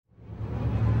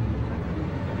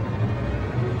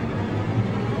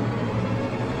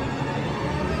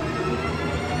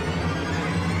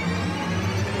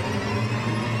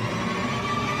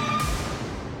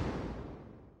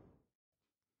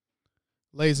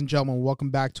Ladies and gentlemen, welcome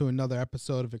back to another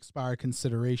episode of Expired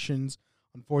Considerations.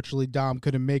 Unfortunately, Dom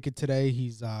couldn't make it today.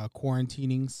 He's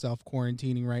quarantining,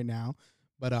 self-quarantining right now.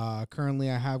 But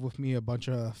currently I have with me a bunch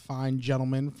of fine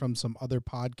gentlemen from some other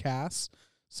podcasts,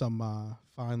 some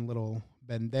fine little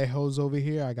pendejos over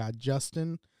here. I got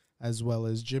Justin as well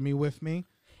as Jimmy with me.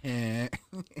 We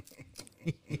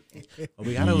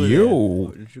got over Yo.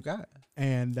 there. What you got?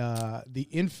 And the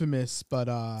infamous but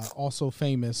also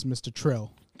famous Mr.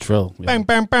 Trill. Trill. Yeah. Bang,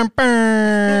 bang, bang,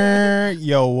 bang.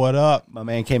 Yo, what up? My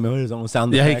man came in with his own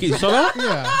sound Yeah, effects. you saw that?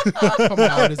 Yeah, coming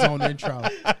out with his own intro.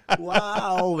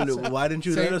 Wow. Why didn't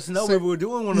you Say- let us know say- we were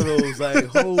doing one of those? Like,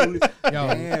 holy. Yo,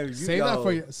 Damn, save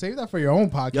that for your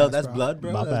own podcast. Yo, that's bro. blood,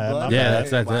 bro. My That's bad, blood. my Yeah,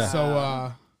 bad. that's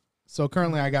Wow. So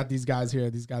currently I got these guys here.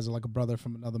 These guys are like a brother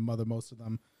from another mother, most of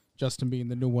them. Justin being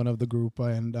the new one of the group.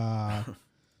 And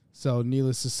so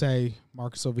needless to say,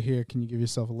 Marcus over here, can you give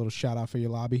yourself a little shout out for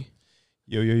your lobby?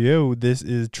 Yo. This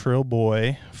is Trill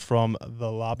Boy from the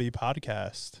Lobby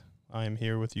Podcast. I am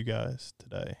here with you guys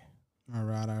today. All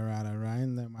right.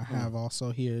 And then I have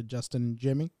also here Justin and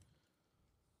Jimmy.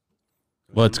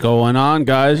 What's going on,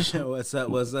 guys? What's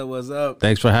up?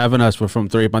 Thanks for having us. We're from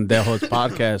Three Pendejos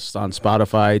Podcast on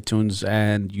Spotify, iTunes,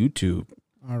 and YouTube.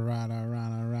 All right.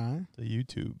 The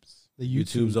YouTubes. The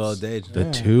YouTube's all day. The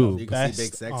Yeah. tube. You can see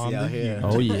Big Best Sexy on out the here.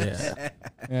 Oh, yeah.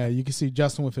 Yeah, you can see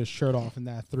Justin with his shirt off in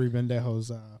that Three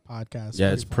Vendejos podcast.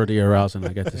 Yeah, it's pretty arousing.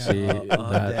 I get to Yeah. see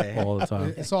All day. that all the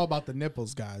time. It's all about the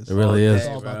nipples, guys. It really All is.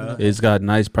 day, all about bro. the It's got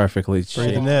nice, perfectly Free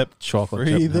the shaped nip. chocolate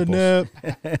Free chip the nipples.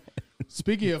 nip.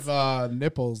 Speaking of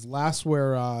nipples, last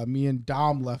where me and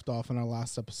Dom left off in our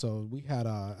last episode, we had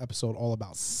an episode all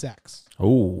about sex.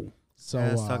 Oh, So,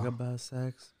 Let's talk about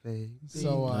sex, baby. there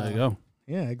you go.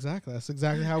 Yeah, exactly. That's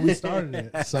exactly how we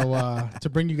started it. So to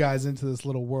bring you guys into this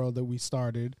little world that we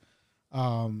started.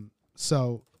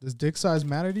 So does dick size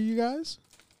matter to you guys?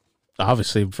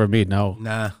 Obviously, for me, no.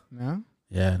 Nah. No?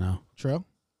 Yeah, no. Trill?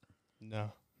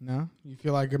 No. No? You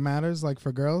feel like it matters? Like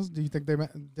for girls, do you think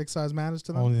dick size matters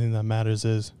to them? Only thing that matters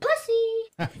is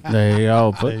There you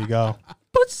go. there you go.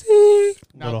 Pussy.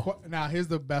 Now, here's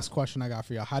the best question I got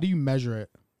for you. How do you measure it?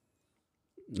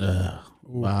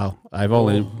 Wow. I've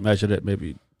only measured it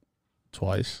maybe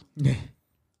twice.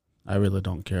 I really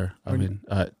don't care. I mean,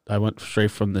 I went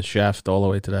straight from the shaft all the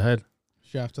way to the head.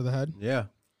 Shaft to the head? Yeah.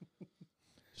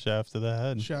 Shaft to the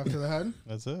head. Shaft to the head?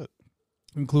 That's it.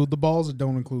 Include the balls or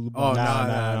don't include the Oh, balls?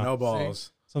 Nah. no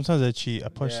balls. Sometimes I cheat. I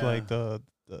push Yeah. like the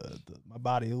my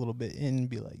body a little bit in and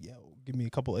be like, yo, give me a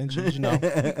couple inches, you know.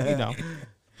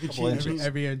 Couple inches.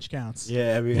 Every inch counts. Yeah,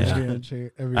 every Yeah. Every inch.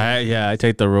 Every inch. I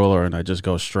take the ruler and I just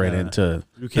go straight Yeah. into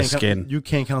You the can't skin. Count, you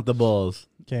can't count the balls.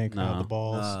 Can't count No. the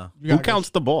balls. You Who gotta go- counts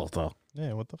the balls, though?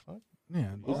 Yeah, what the fuck? Yeah,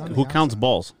 Who counts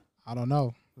balls? I don't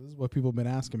know. This is what people have been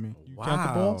asking me. You count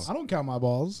the balls? I don't count my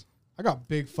balls. I got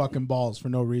big fucking balls for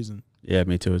no reason. Yeah,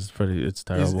 me too. It's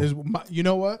terrible. You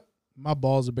know what? My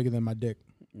balls are bigger than my dick.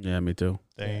 Yeah, me too.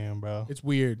 Damn, bro. It's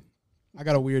weird. I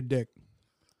got a weird dick.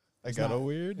 I got a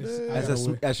weird it's- dick. I-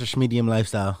 That's a medium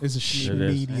lifestyle. It's a It shit.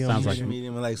 is. medium. Sounds like.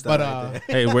 Medium lifestyle. But right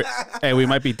there. Hey, we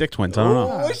might be dick twins. I don't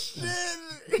know. Oh shit!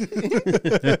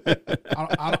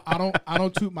 I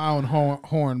don't toot my own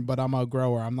horn, but I'm a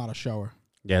grower. I'm not a shower.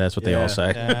 Yeah, that's what they Yeah. all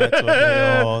say. That's what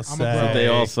they all I'm a say. bro. That's what they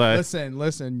all say.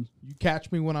 Listen. You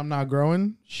catch me when I'm not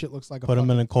growing, shit looks like a Put them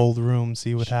fucking- in a cold room,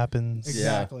 see what happens.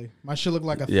 Exactly. My shit look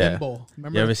like a Yeah. thimble.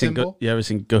 Remember You the ever seen thimble? You ever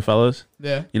seen Goodfellas?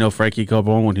 Yeah. You know Frankie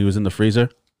Carbone when he was in the freezer,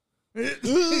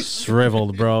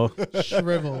 shriveled, bro.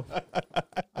 Shrivel.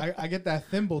 I get that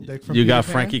thimble dick from You got Peter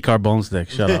Pan. Frankie Carbone's dick.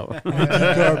 Shut up.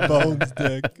 Carbone's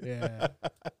dick. Yeah.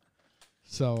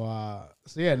 So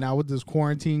yeah, now with this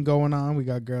quarantine going on, we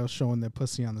got girls showing their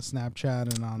pussy on the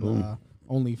Snapchat and on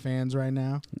OnlyFans right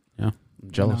now. I'm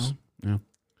jealous.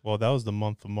 Well, that was the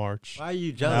month of March. Why are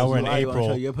you jealous? Now we're in Why you wanna April.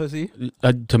 show your pussy?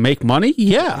 To make money?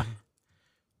 Yeah.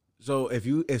 So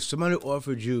if somebody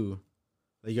offered you,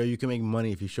 like, yo, you can make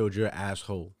money if you showed your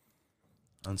asshole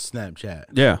on Snapchat,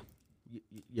 Yeah.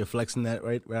 you're flexing that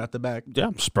right out the back. Yeah.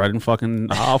 I'm spreading fucking.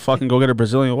 I'll fucking go get a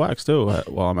Brazilian wax too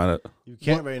while I'm at it. You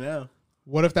can't right now.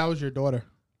 What if that was your daughter?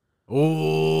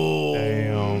 Oh,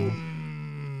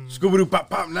 Damn. Scooby Doo pop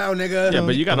pop now, nigga. Yeah,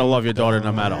 but you gotta love your daughter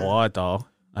no matter what, though.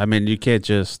 I mean, you can't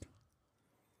just.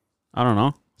 I don't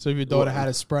know. So if your daughter had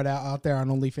it spread out there on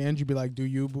OnlyFans, you'd be like, "Do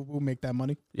you boo boo make that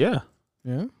money?" Yeah.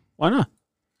 Yeah. Why not?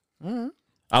 All right.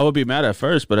 I would be mad at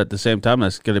first, but at the same time,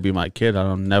 that's gonna be my kid. I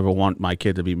don't never want my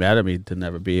kid to be mad at me to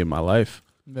never be in my life.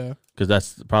 Yeah. Because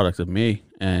that's the product of me.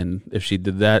 And if she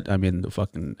did that, I mean, the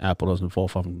fucking apple doesn't fall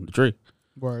from the tree.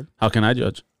 Word. How can I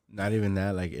judge? Not even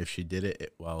that. Like, if she did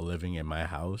it while living in my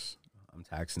house, I'm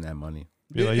taxing that money.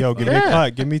 Be like, yo, give me a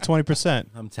cut. Give me 20%.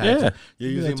 I'm taxed. Yeah.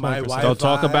 You're Give me using that my 20%. Wi-Fi. Don't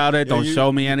talk about it. Don't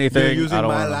show me anything. You're using I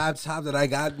don't my wanna- laptop that I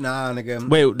got. Nah, nigga.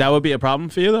 Wait, that would be a problem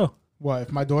for you though? What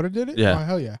if my daughter did it? Yeah. Oh,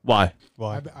 hell yeah. Why?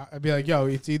 Why? I'd be like, yo,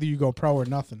 it's either you go pro or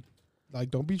nothing. Like,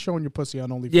 don't be showing your pussy on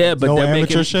OnlyFans. Yeah, but No they're amateur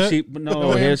making shit? See,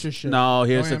 No here's amateur shit. no.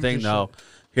 Here's No the thing, amateur though. shit.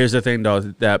 Here's the thing, though,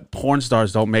 that porn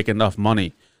stars don't make enough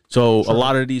money. So a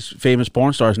lot of these famous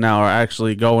porn stars now are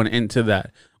actually going into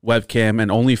that webcam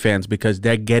and OnlyFans because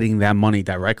they're getting that money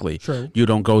directly. True. You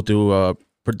don't go through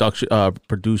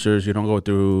producers. You don't go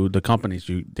through the companies.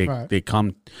 Right. They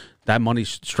come. That money's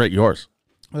straight yours.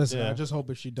 Listen, Yeah. I just hope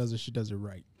if she does it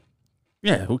right.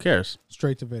 Yeah, who cares?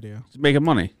 Straight to video. It's making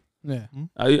money. Yeah.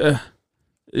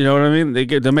 You know what I mean?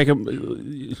 They make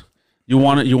them. You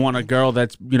want a girl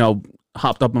that's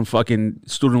hopped up in fucking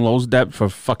student loans debt for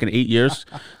fucking 8 years,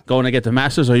 going to get the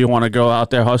masters, or you want a girl out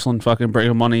there hustling, fucking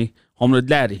bringing money home to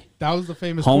daddy, That was the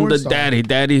famous home porn to star.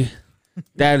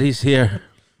 daddy's here.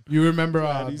 You remember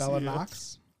Daddy's Bella here.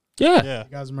 Knox? Yeah. Yeah. You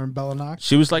guys remember Bella Knox?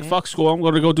 She was like, "Fuck school, I'm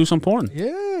going to go do some porn."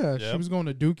 Yeah, she Yep. was going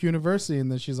to Duke University,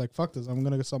 and then she's like, "Fuck this, I'm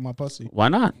gonna go sell my pussy." Why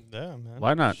not? Yeah, man.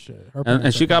 Why not? Shit, her And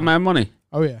parents she are got fine. mad money.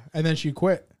 Oh yeah, and then she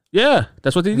quit. Yeah,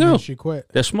 that's what they And do. then she quit.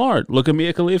 They're smart. Look at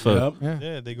Mia Khalifa. Yep. Yeah.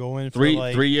 Yeah, they go in for Three-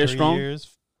 like 3 years strong?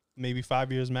 maybe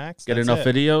 5 years max. Get That's enough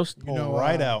it. videos. Pull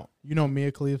right out. You know,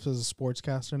 Mia Khalifa is a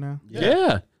sportscaster now.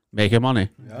 Yeah. Making money.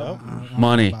 Yep. I don't know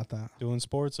Money. about that. Doing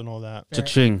sports and all that. Fair,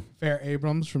 Cha-ching. Fair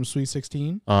Abrams from Sweet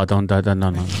 16. Oh, don't die.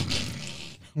 No.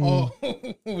 Oh,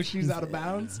 she's out of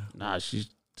bounds. Nah, she's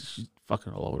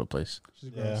fucking all over the place.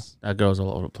 She's Yeah. gross. That girl's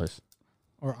all over the place.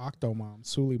 Or Octomom,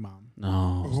 Suli Mom.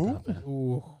 No, Who? stop it.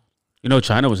 Ooh, You know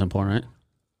China was important, right?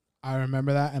 I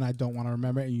remember that, and I don't want to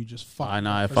remember it. And you just fucked. I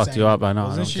know, me I for fucked you saying up. it. I know. I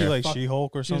Wasn't don't she care. like Fuck.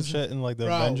 She-Hulk or some She's- shit in like the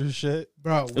Bro. Avengers shit?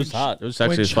 Bro? It was hot. It was When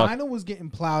sexy as fuck. China was getting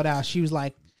plowed out, she was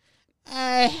like,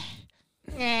 I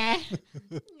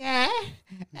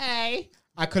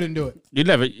couldn't do it. You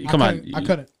never. Come on. I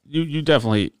couldn't. You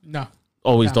definitely No,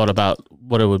 always No. thought about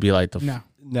what it would be like to. no,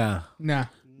 Nah. no,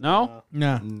 No.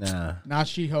 no. Nah. Not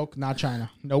She-Hulk, not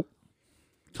China. Nope.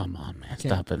 Come on, man. can't.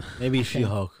 Stop it. Maybe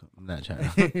She-Hulk. I'm not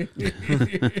China.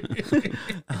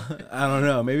 I don't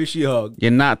know. Maybe She-Hulk.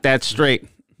 You're not that straight.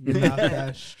 You're not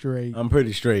that straight. I'm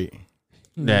pretty straight.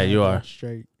 You're Yeah, not you that are.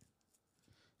 straight.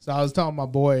 So I was telling my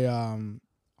boy, I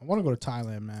want to go to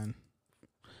Thailand, man.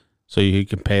 So you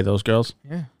can pay those girls.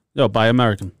 Yeah. Yo, buy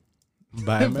American. Buy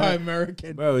Buy American.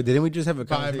 American. Bro, didn't we just have a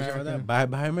Buy conversation about American. that?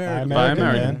 Buy American. Buy Buy American,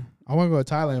 American. man. I want to go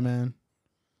to Thailand, man.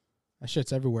 That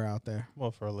shit's everywhere out there.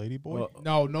 Well, for a lady boy. Well,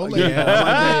 No, no oh, lady.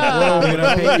 yeah,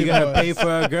 boys. you gotta pay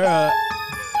for a girl.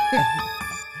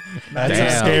 That's Damn.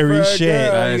 a scary For a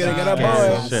shit. girl, you That gotta is get a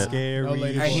scary boy. shit. Scary No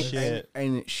lady boys. shit.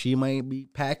 And she might be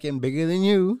packing bigger than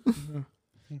you.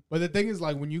 But the thing is,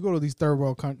 like, when you go to these third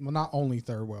world countries, well, not only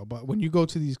third world, but when you go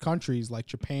to these countries like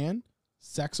Japan,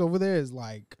 sex over there is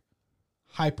like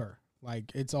hyper.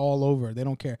 Like, it's all over. They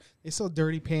don't care. They sell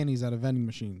dirty panties out of vending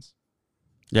machines.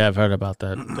 Yeah, I've heard about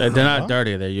that. They're not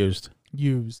dirty. They're used.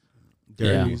 Used.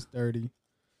 Yeah. Used, dirty.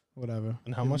 Whatever.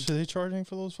 And how much are they charging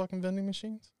for those fucking vending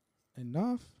machines?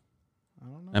 Enough. I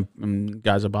don't know. And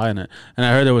guys are buying it. And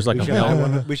I heard there was like we a should,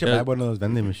 film. we should Yeah. buy one of those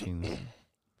vending machines.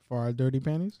 For our dirty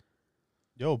panties?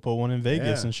 Yo, put one in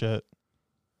Vegas Yeah. and shit.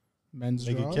 Men's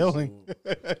Make draws? it killing.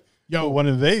 Yo, Put one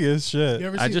in Vegas, shit. you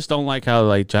ever I see- just don't like how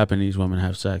like Japanese women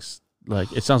have sex. Like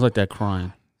it sounds like they're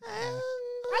crying.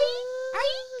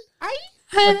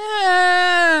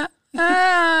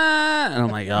 And I'm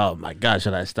like, oh my god,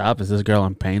 should I stop? Is this girl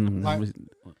in pain?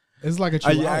 It's like a Are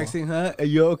chihuahua. you asking her? Are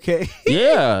you okay?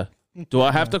 Yeah. Do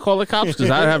I have to call the cops? Because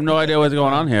I have no idea what's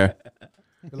going on here.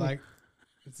 Like,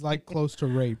 it's like close to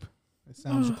rape. It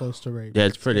sounds close to rape. Yeah,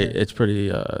 it's pretty. scary. It's pretty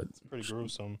It's pretty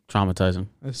gruesome. traumatizing.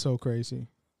 It's so crazy.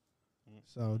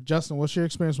 So, Justin, what's your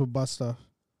experience with butt stuff?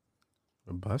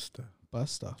 Buster. Butt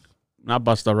stuff. Not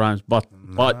Busta Rhymes, butt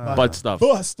stuff.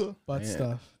 Buster. Butt Yeah.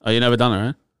 stuff. Oh, you never done it,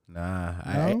 right? Nah,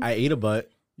 No? I ate a butt.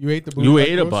 You ate the booty. You like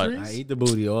ate a butt. groceries? I eat the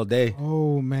booty all day,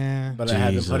 Oh man, but I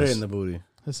had to put it Jesus. in the booty.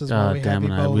 this is why we God have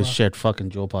damn it! We Ebola. shared fucking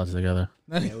jewel pods together.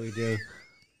 Yeah, we do.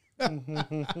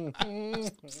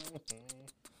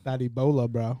 That Ebola,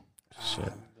 bro.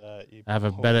 Shit. I have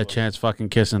a better chance fucking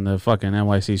kissing the fucking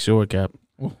NYC sewer cap.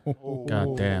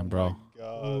 God damn, bro.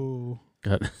 Oh.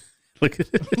 God. Look at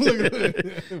it. Look at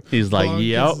it. He's like, Long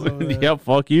yep, kisses over there. yep,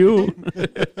 fuck you.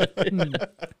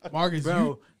 Marcus,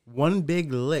 Bro, one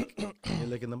big lick, you're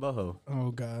licking the butthole. oh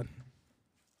god.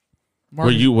 Were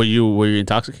Marcus, you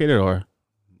intoxicated or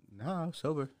Nah, I'm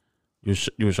sober. you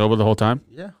were sober the whole time?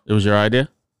 Yeah, It was your idea?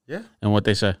 yeah, And what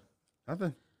they say?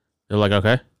 nothing. They're like,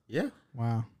 okay, Yeah.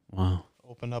 Wow. wow.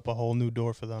 Open up a whole new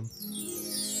door for them.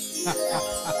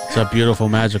 It's a beautiful,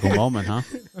 magical moment, huh?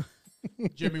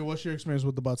 Jimmy, what's your experience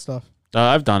with the butt stuff?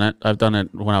 I've done it. I've done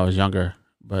it when I was younger,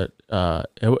 but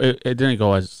it didn't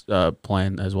go as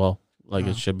planned as well, like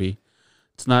No. it should be.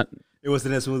 It's not. It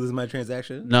wasn't as smooth as my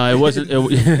transaction. No, it wasn't. It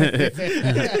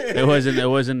wasn't. It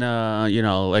wasn't. You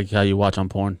know, like how you watch on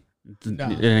porn. No.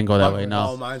 It didn't go that way. Oh,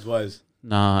 No, mine was.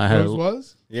 no. I had. Yours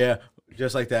was? Yeah,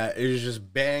 just like that. It was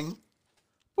just bang,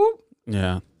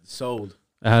 Yeah, sold.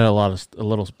 I had a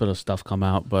little bit of stuff come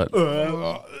out, but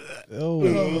Oh,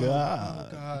 Oh,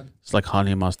 God. God. it's like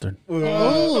honey mustard.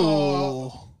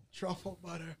 Oh. Truffle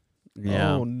butter.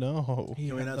 Yeah, Oh, no. He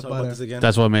Can we had not the talk butter. about this again?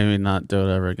 that's what made me not do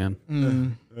it ever again.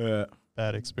 Mm.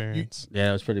 Bad experience. Yeah,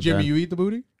 it was pretty Jimmy, bad. you eat the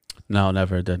booty? No,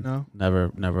 never did. No.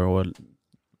 Never would.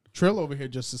 Trill over here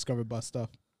just discovered butt stuff.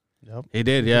 Yep. He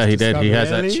did. Yeah, he did. He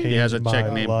has a Really? he has a Changed chick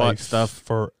my named life Butt Stuff.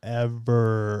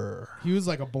 forever. He was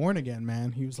like a born again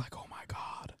man. He was like, oh my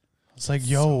God. It's like,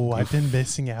 yo, I've been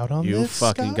missing out on You this.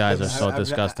 fucking guys are I've- so I've-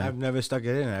 disgusting. I've never stuck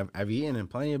it in. I've eaten in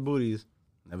plenty of booties.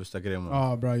 Never stuck it in one.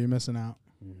 Oh, bro, you're missing out.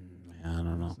 Yeah, I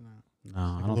don't know. Missing out. No, I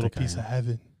Like a don't little think piece I of am.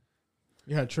 heaven.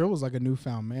 Yeah, Trill was like a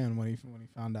newfound man when he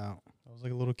found out. I was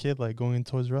like a little kid, like going in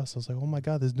Toys R Us. I was like, oh my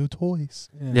God, there's new toys.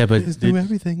 Yeah, but There's new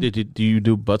everything. do you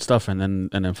do butt stuff and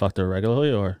then fuck her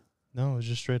regularly or? No, it was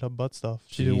just straight up butt stuff.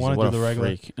 She didn't Jeez, want to what do a the regular.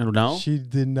 freak. No. She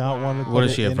did not want to. What put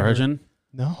is she, it a in her- virgin?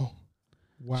 No.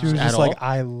 Wow. She was At just all? like,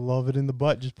 I love it in the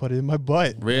butt. Just put it in my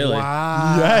butt. Really?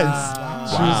 Wow.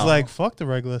 Yes. She Wow. was like, fuck the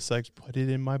regular sex. Put it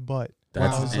in my butt.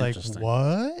 That's I was like, interesting.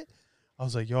 what? I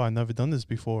was like, yo, I've never done this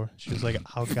before. She was like,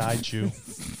 I'll guide you.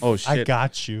 Oh I shit!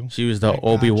 got you. She was the I got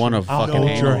Obi-Wan you. of I'll fucking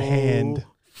hold your anal. hand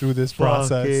through this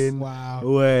process. Fucking Wow.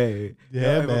 way.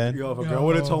 Yeah, if man. If a girl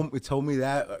would have Yo. told me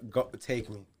that, go, take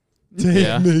me. Take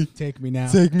Yeah. me. Take me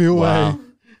now. Take me away. Wow.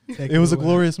 Take It was me a away.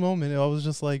 glorious moment. I was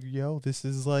just like, yo, this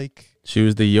is like, She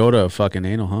was the Yoda of fucking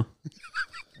anal, huh?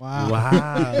 Wow.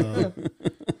 Wow.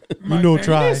 you know,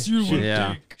 try.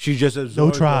 Yeah. She just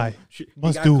absorbed try. them. She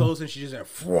Must got do. close and she just said,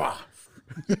 "Fwah."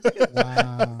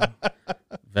 Wow.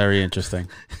 Very interesting.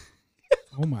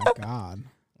 Oh my God.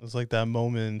 It was like that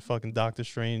moment in fucking Doctor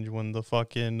Strange when the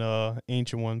fucking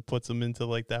ancient one puts him into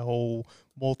like that whole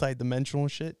multi-dimensional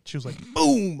shit. She was like,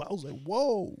 boom. I was like,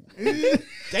 whoa.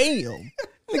 Damn.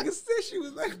 Nigga said she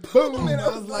was like, boom. And I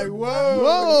was like, whoa.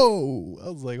 Whoa. I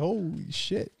was like, holy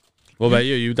shit. What about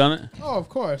you? You done it? Oh, of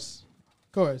course.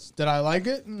 Of course. Did I like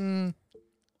it? You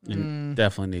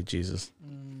definitely need Jesus.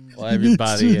 Well,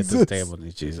 everybody at this Jesus. table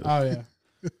needs Jesus. Oh yeah.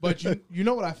 But you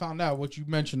know what I found out? What you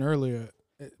mentioned earlier.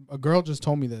 A girl just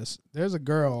told me this. There's a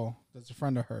girl that's a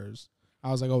friend of hers.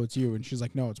 I was like, oh, it's you. And she's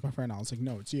like, no, it's my friend. I was like,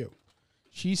 no, it's you.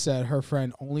 She said her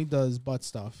friend only does butt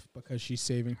stuff because she's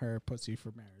saving her pussy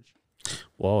for marriage.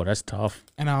 Whoa, that's tough.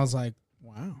 And I was like,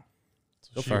 wow.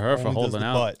 Good She for her for only does holding the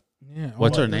out. butt Yeah.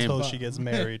 What's her only does name? the Until butt. she gets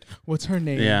married. What's her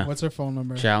name? Yeah. What's her phone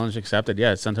number? Challenge accepted.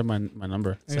 Yeah, send her my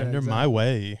number. Yeah, Send her exactly. my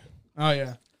way. Oh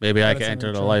yeah. Maybe I Gotta can send her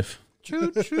enter the a life.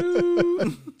 Choo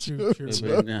choo. Choo choo.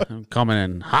 Maybe, yeah, I'm coming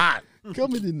in hot.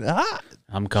 Coming in hot.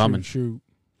 I'm coming. Shoot.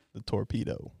 The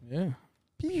torpedo. Yeah.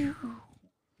 Yeah.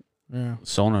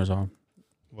 Sonar's on.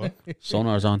 What?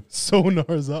 Sonar's on.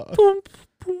 Sonar's up. Boom,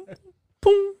 boom,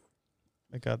 boom.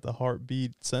 I got the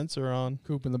heartbeat sensor on.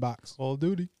 Coop in the box. Call of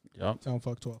Duty. Yep. 10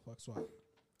 fuck 12 fuck swap.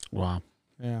 Wow.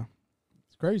 Yeah.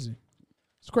 It's crazy.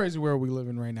 It's crazy where we live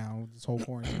in right now with this whole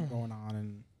quarantine going on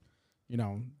and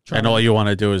And all you want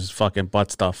to do is fucking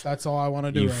butt stuff. that's all I want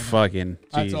to do You right now. fucking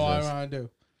That's Jesus. all I want to do.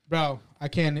 Bro, I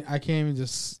can't even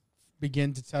just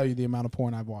begin to tell you the amount of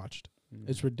porn I've watched.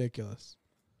 It's ridiculous.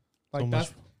 Like So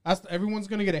much- that's everyone's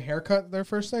going to get a haircut their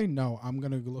first day? No, I'm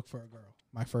going to look for a girl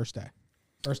my first day.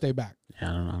 First day back. Yeah,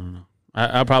 I don't know.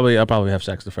 I'll probably have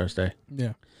sex the first day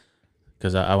Yeah.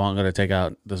 because I want to take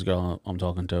out this girl I'm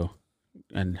talking to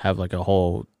and have like a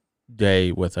whole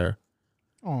day with her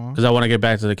Aw. because I want to get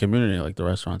back to the community, like the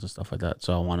restaurants and stuff like that.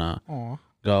 So I want to Aw.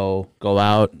 go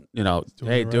out, do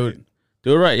hey, it dude, right.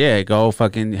 do it right. Yeah, go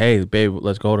fucking, hey, babe,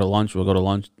 let's go to lunch. We'll go to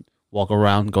lunch, walk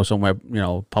around, go somewhere,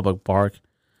 public park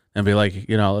and be like,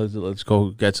 let's go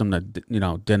get some,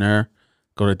 dinner,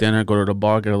 go to dinner, go to the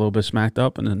bar, get a little bit smacked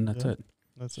up. And then that's Yeah. it.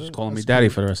 That's Just it. calling me That's daddy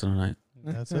cute. for the rest of the night.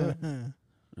 That's it.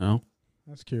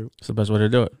 That's cute. It's the best way to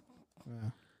do it.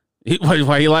 Yeah.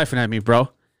 Why are you laughing at me, bro?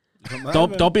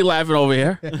 Don't be laughing over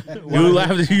here. You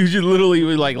laughed. You just literally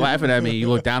was like laughing at me. You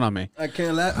looked down on me. I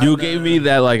can't laugh. You gave me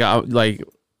that like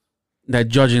that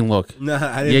judging look. Nah,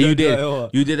 I didn't Yeah, you do did. that at all.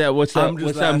 You did that. What's I'm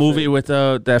just that laughing. movie with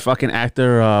that fucking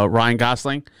actor Ryan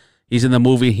Gosling? He's in the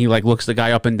movie. He like looks the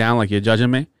guy up and down like you're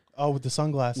judging me. Oh, with the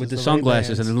sunglasses. with the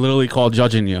sunglasses, and Ray-Bans. it's literally called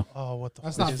judging you. Oh, what the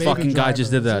That's fuck not is Baby Fucking guy Driver,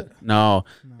 just did is that. it? No,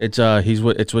 No.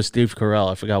 it's with Steve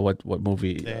Carell. I forgot what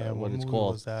movie Damn, what it's movie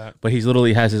called. was that? But he's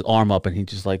literally has his arm up and he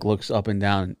just like looks up and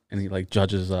down and he like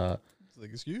judges. It's like,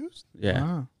 excuse? Yeah,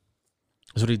 Ah,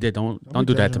 that's what he did. Don't Don't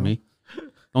do be that to judging me.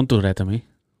 Don't do that to me.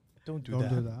 Don't do don't that.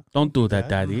 do that. Don't do that,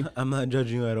 That? Daddy. I'm not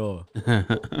judging you at all.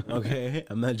 Okay,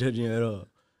 I'm not judging you at all.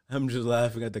 I'm just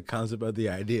laughing at the concept of the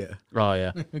idea. Oh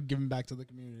yeah. Giving back to the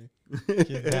community.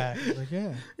 Give back. Like,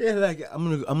 yeah. Yeah, like I'm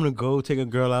gonna go take a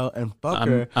girl out and fuck I'm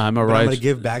her. a but I'm gonna righteous.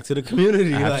 give back to the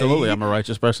community. Absolutely, like, I'm a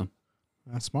righteous person.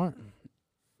 That's smart.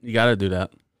 You gotta do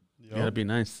that. You Yup. gotta be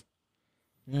nice.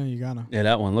 Yeah, you gotta. Yeah,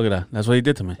 that one. Look at that. That's what he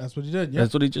did to me. That's what you did. Yeah.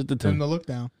 That's what he just did to Turn me. the look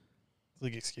down. It's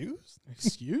like, excuse?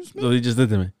 Excuse That's me? what he just did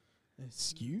to me.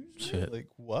 Excuse me? Shit. Like,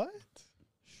 what?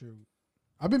 Shoot.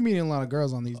 I've been meeting a lot of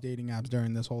girls on these dating apps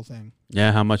during this whole thing.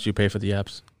 Yeah, how much you pay for the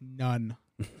apps? None.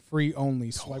 Free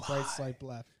only. Swipe right, swipe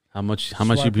left. How much you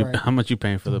Swipe right. how much you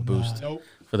paying for the boost? Nope.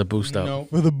 For the boost up? Nope.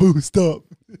 For the boost up.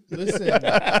 Listen.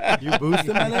 you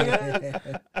boosted my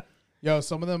nigga. Yo,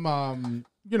 some of them,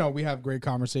 you know, we have great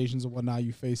conversations and whatnot.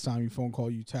 You FaceTime, you phone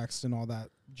call, you text and all that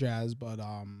jazz. But,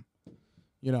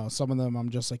 you know, some of them I'm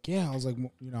just like, yeah, I was like,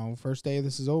 you know, first day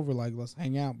this is over. Like, let's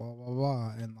hang out, blah, blah,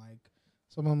 blah. And, like,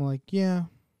 some of them are like, yeah,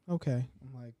 okay.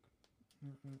 I'm like,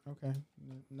 okay.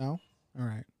 No? All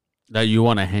right. That you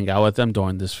want to hang out with them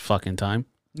during this fucking time?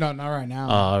 No, not right now.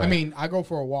 all I right. mean, I go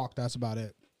for a walk. That's about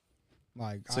it.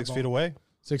 Like 6 I've feet away.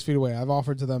 6 feet away. I've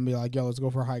offered to them, be like, yo, let's go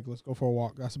for a hike. Let's go for a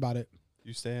walk. That's about it.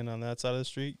 You stand on that side of the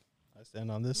street. I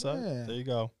stand on this side. Yeah. There you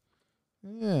go.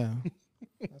 Yeah.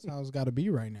 That's how it's got to be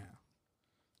right now.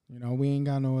 You know, we ain't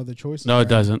got no other choices. No, right it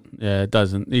doesn't. Yeah, it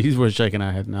doesn't. We're shaking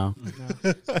our head now.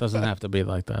 now. It doesn't have to be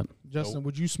like that. Justin,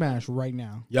 would you smash right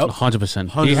now? Yep.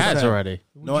 100%. He has 100%. already.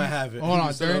 No, I haven't. Hold on,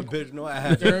 You son of a during- bitch. No, I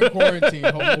haven't. During quarantine.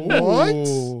 What?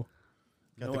 Ooh.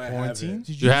 Got No, the I quarantine. haven't.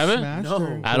 Did You haven't? smash No.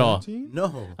 during At all. quarantine?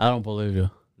 No, I don't believe you.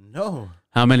 no,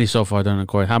 How many so far during the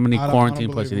quarantine? How many I don't quarantine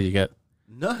believe pussy him. did you get?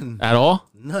 none, At all?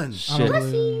 none. I don't Shit.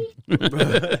 believe him.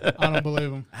 Bruh. I don't believe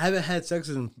him. I haven't had sex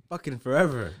in fucking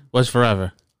forever. What's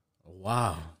forever?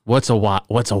 Wow. What's a while?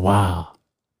 What's a while?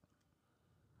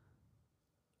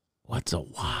 What's a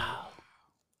while?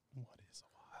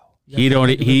 You He guys don't.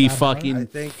 think He it was that hard? fucking I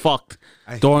think- fucked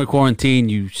I during quarantine.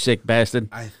 You sick bastard.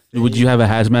 I Would you have a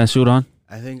hazmat suit on?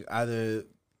 I think either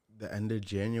the end of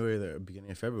January or the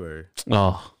beginning of February.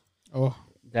 Oh, Oh,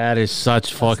 that is such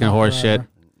that's fucking not horse shit. forever.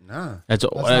 Nah, That's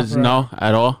not no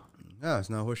at all. no, it's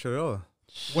not horseshit at all.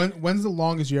 When's the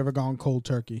longest you ever gone cold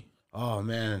turkey? Oh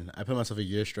man, I put myself a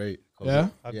year straight. Yeah?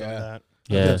 I've Yeah. done that.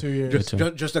 I Yeah. did 2 years. Just,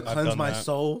 too. just to cleanse done my that.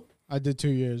 soul. I did 2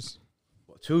 years.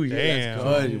 2 years. Damn.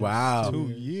 That's good. Wow. 2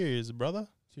 years, brother.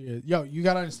 2 years. Yo, you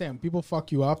gotta understand. People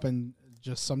fuck you up, and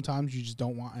just sometimes you just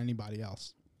don't want anybody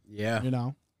else. Yeah. You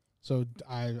know. So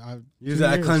I Use 2 that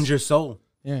to years. cleanse your soul.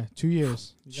 Yeah, 2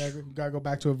 years. You gotta go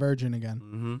back to a virgin again.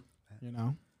 Mm-hmm. You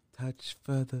know. Touch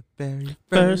for the very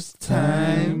First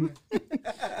time,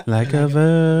 like a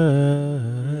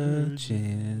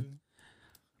virgin,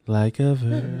 like a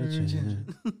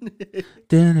virgin.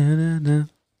 Da-na-na-na.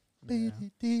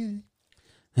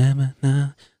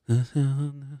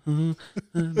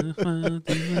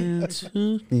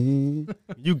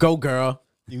 You go, girl.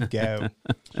 You go.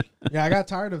 Yeah, I got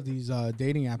tired of these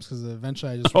dating apps because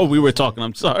eventually I just. Oh, we were talking.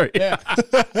 I'm sorry. Yeah.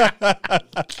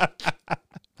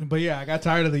 But yeah, I got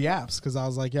tired of the apps because I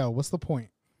was like, yo, what's the point?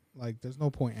 Like, there's no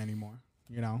point anymore.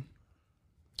 You know,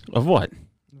 Of what?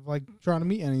 of, like trying to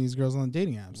meet any of these girls on the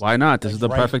dating apps. Why not? This is the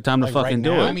right- perfect time to like fucking right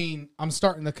do now? it. I mean, I'm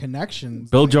starting the connections.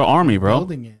 Build like, your army, bro.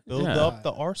 Building it. Build Yeah. up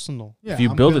the arsenal. Yeah, If you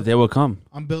I'm build it, build- they will come.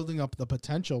 I'm building up the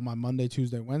potential my Monday,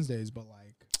 Tuesday, Wednesdays, but like,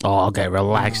 Oh, okay.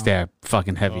 Relax No. there,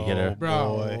 fucking heavy Oh, hitter.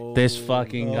 Bro. This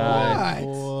fucking guy.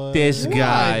 What? boy. This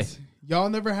guy. What? Y'all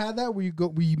never had that where you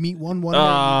meet one day.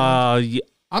 Yeah.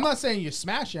 I'm not saying you're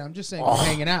smashing. I'm just saying you're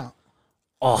hanging out.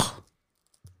 Oh.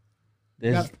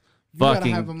 You, This got, you gotta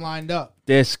fucking have them lined up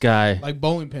this guy. like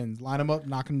bowling pins. Line them up,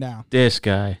 knock them down. This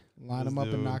guy. Line This them up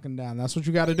and dude. knock them down. That's what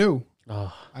you got to do.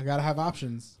 Oh, I gotta have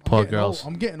options. I'm Poor getting girls.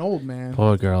 old. I'm getting old, man.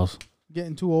 poor girls.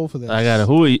 Getting too old for this. I gotta.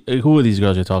 Who are these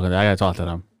girls you're talking to? I gotta talk to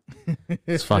them.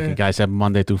 This fucking guy said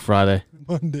Monday through Friday.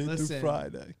 Monday Listen. through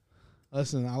Friday.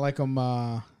 Listen, I like them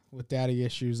with daddy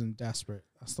issues and desperate.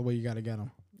 That's the way you got to get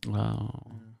them. Wow.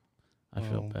 I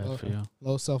feel Oh, bad for you.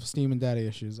 Low self-esteem and daddy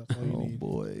issues. That's all you Oh need.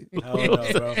 boy. Hell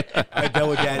no, bro. I dealt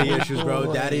with daddy issues,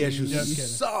 bro. Daddy Just issues kidding.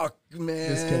 suck, man.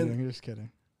 Just kidding. Just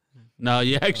kidding. No,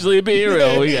 you actually be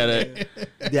real. We got it.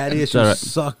 Daddy issues alright.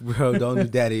 suck, bro. Don't do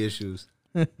daddy issues.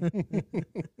 I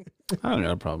don't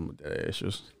got a problem with that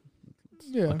issues.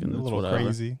 Yeah. Fucking, A it's little whatever.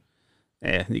 crazy.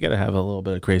 Yeah, you gotta have a little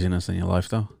bit of craziness in your life,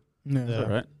 though. Yeah. Yeah.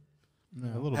 Right?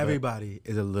 Yeah. A little bit. Everybody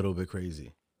is a little bit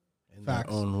crazy in Facts.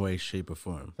 their own way, shape, or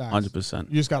form. Facts. 100%.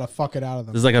 You just gotta fuck it out of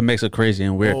them. There's like a mix of crazy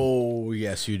and weird. Oh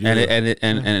yes, you do. And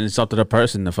it's up to the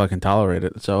person to fucking tolerate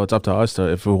it. So it's up to us to,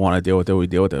 if we want to deal with it, we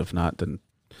deal with it. If not, then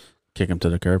kick him to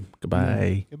the curb.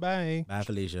 Goodbye. Goodbye. Bye,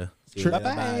 Felicia. See True. you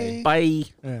later. Bye-bye. Bye.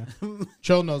 Yeah.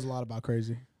 Trill knows a lot about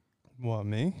crazy. What,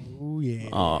 me? Oh yeah.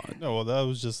 Oh, No, well, that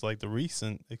was just like the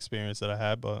recent experience that I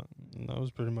had, but that was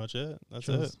pretty much it. That's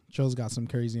it. Trill's got some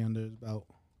crazy under his belt.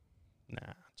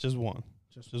 Nah, just one.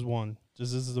 Just one.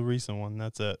 Just this is the recent one.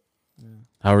 That's it. Yeah.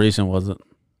 how recent was it?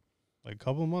 Like a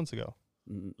couple of months ago.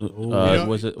 Yeah.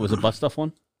 Was it butt stuff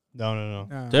one? No.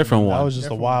 Different That one. was just a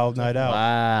Different wild one. night out.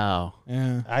 Wow.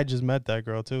 Yeah. I just met that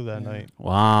girl too that Yeah. night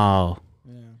Wow.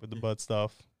 Yeah. with the butt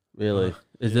stuff. Really?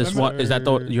 Is Yeah. this one? Is that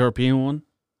the European one?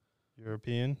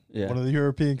 European? Yeah. One of the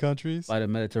European countries? By the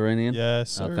Mediterranean?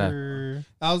 Yes, Okay. sir.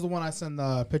 That was the one I sent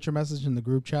the picture message in the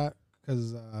group chat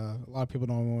because a lot of people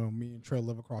don't know me and Trill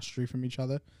live across the street from each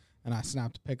other. And I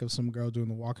snapped a pic of some girl doing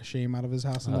the walk of shame out of his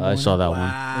house. In the I morning. saw that one. I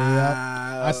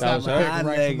Wow. snapped was a pic her? right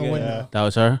from the nigga. window. That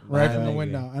was her? Right My from the nigga.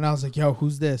 window. And I was like, yo,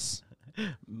 who's this?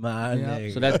 My Yeah.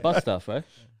 nigga. So that's butt stuff, right?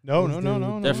 No, Who's no, the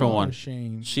no, no. Different no. one. Walk of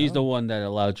shame. She's the one that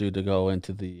allowed you to go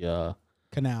into the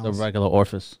Canals. regular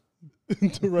orifice. The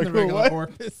The regular regular what?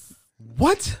 orifice.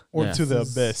 What? Or Yeah. to the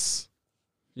abyss.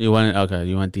 You went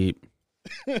you went deep.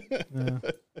 Yeah.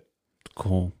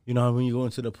 Cool. You know how when you go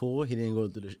into the pool, he didn't go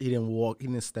through he didn't walk, he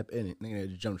didn't step in it. Nigga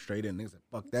just jumped straight in. Nigga said,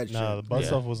 fuck that Nah, the shit. butt Yeah.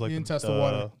 stuff was like You didn't the, test the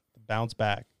water. the bounce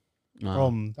back Uh,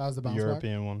 from That was the the bounce back?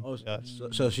 European one. Oh, Yes.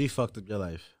 so she fucked up your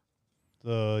life.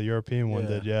 The European one Yeah.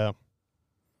 did, yeah.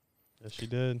 Yes, she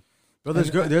did. Bro,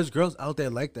 there's girls out there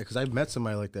like that because I met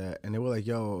somebody like that and they were like,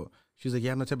 yo, she's like,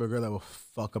 yeah, I'm the type of girl that will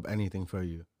fuck up anything for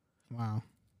you. Wow.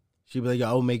 She'd be like, yo,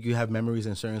 I will make you have memories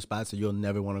in certain spots so you'll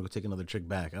never want to go take another trick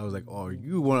back. I was like, oh,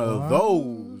 you one of What?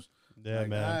 those. Yeah, Like,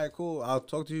 man. all right, cool. I'll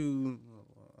talk to you.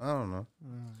 I don't know.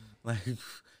 Like,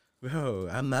 bro,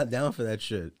 I'm not down for that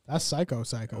shit. That's psycho.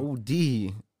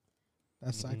 OD.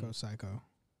 That's Mhm. psycho.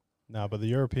 Nah, but the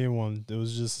European one, it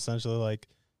was just essentially like,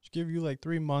 she give you like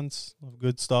 3 months of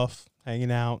good stuff,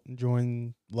 hanging out,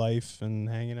 enjoying life and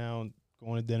hanging out,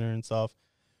 going to dinner and stuff.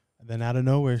 And then out of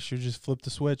nowhere, she would just flip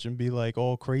the switch and be like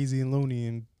all crazy and loony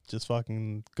and just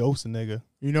fucking ghost a nigga.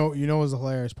 You know what was the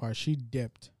hilarious part? She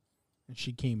dipped and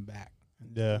she came back.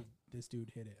 And Yeah. This dude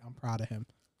hit it. I'm proud of him.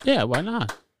 yeah, why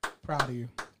not? Proud of you.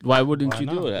 Why wouldn't Why you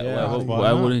not? do that? Yeah, why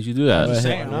why not? wouldn't you do that? I'm just Why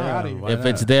saying, not? I'm proud of you. Why If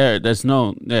it's not? there,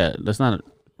 that's not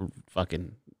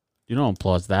fucking. You don't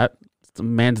applause that. It's a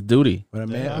man's duty. When a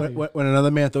man, Yeah. when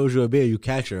another man throws you a beer, you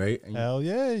catch it, right? And Hell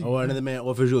yeah. or another man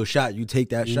offers you a shot, you take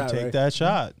that you shot, take right? that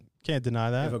shot. Can't deny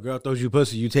If that. a girl throws you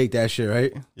pussy, you take that shit,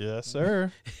 right? Yes,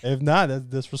 sir. If not, that's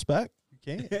disrespect. You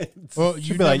can't. Well, You'd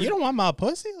you be like, never- you don't want my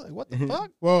pussy? Like, what the fuck?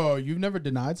 Whoa, you've never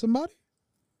denied somebody?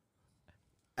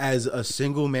 As a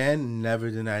single man, never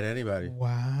denied anybody.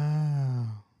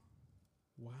 Wow.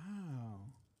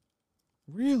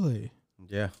 Really?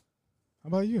 Yeah. How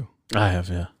about you? I have,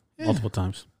 yeah, Yeah. multiple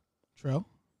times. Trill?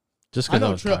 Just I because I,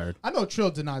 know was Trill. tired. I know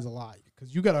Trill denies a lot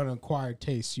because you got an acquired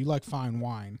taste. You like fine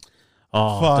wine.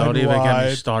 Oh, Fine don't even get me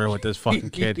wine. started with this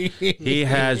fucking kid. He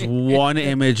has one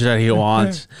image that he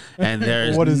wants, and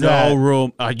there's What is no that?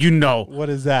 room. You know. What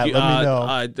is that?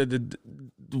 Let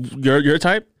me know. Your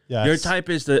type. Yes. Your type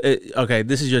is okay.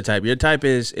 This is your type. Your type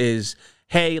is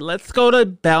hey, let's go to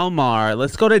Belmar.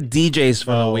 Let's go to DJ's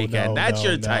for the No, weekend. no, That's no,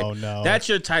 your type. no. That's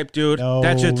your type, dude. No,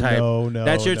 That's your type. no,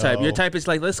 That's your type. Your no. type is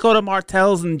like, let's go to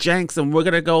Martell's and Jenks, and we're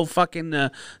gonna go fucking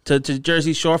to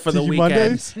Jersey Shore for the Tiki weekend,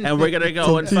 Mondays? and we're gonna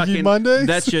go and Tiki fucking. Mondays?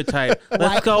 That's your type. Let's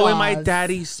White go in my Claws.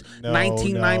 daddy's No,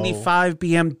 1995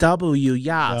 BMW.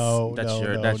 Yes, No, that's no,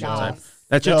 your no, that's your no. type.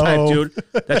 That's your No. type,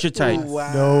 dude. That's your type.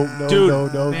 No, Dude.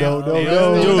 no, Nailed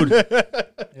it. Dude,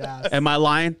 Yes. am I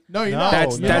lying? No, you're No, not.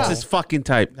 That's You're that's not. his fucking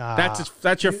type. Nah.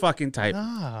 That's your fucking type.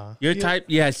 Nah. Your type?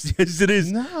 Yes, yes it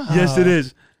is. Nah. Yes it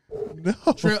is. No.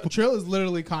 Trill is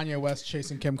literally Kanye West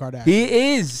chasing Kim Kardashian.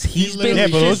 He is. He's been. Yeah,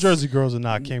 but those just- Jersey girls are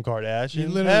not Kim He Kardashian.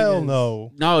 literally Hell is.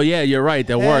 no. No, yeah, you're right.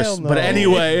 They're Hell worse. no. But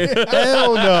anyway.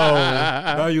 Hell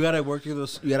no. Bro, you gotta work through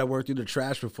this. You gotta work through the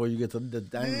trash before you get to the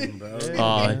diamond, bro.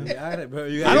 Oh. You gotta, bro.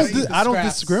 You I gotta don't. eat the I don't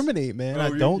scraps. discriminate, man. Bro, I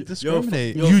you- don't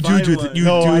discriminate. you'll find one. You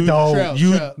No, do. I don't. Trill,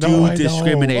 You Trill. do No, I don't.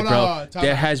 discriminate, Hold bro. on, time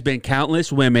There out. has been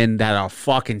countless women that are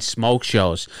fucking smoke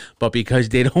shows, but because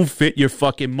they don't fit your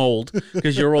fucking mold,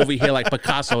 because you're over here like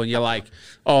Picasso and you're like,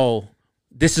 oh,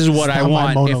 this is what It's I not my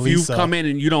want. Mona If you Lisa. come in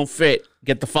and you don't fit,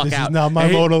 get the fuck This is out. not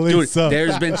my Mona Lisa. Dude,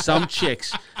 there's been some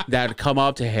chicks that come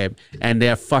up to him and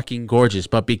they're fucking gorgeous,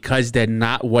 but because they're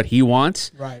not what he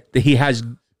wants, Right. he has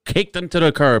kicked him to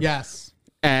the curb. Yes,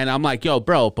 And I'm like, yo,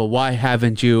 bro, but why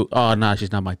haven't you? Oh, no,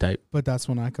 she's not my type. but that's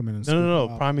when I come in and No.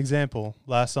 Prime example.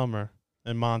 Last summer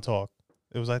in Montauk,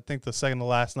 it was I think the second to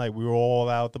last night. We were all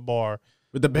out at the bar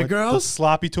With the big with the girls?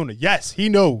 sloppy tuna. Yes, he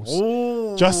knows.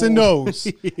 Oh. Justin knows.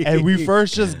 And we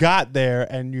first just got there,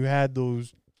 and you had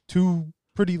those two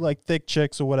pretty like thick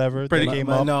chicks or whatever Pretty- that came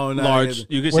No, up. no, Large.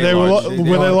 You could Were say they large.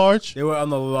 were they large? They were on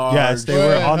the large. Yes, they Wait, were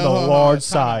wait, on the hold on, large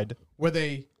time out. side. Were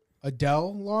they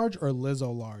Adele large or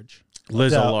Lizzo large?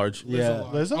 Lizzo Yeah. large. Yeah.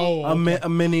 large. Lizzo? Oh, A, okay. a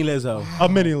mini Lizzo. A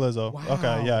mini Lizzo. Wow.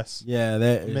 Okay, yes. Yeah,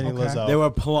 Mini Okay. Lizzo. they were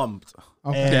plumped.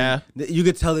 Okay. And- Yeah. You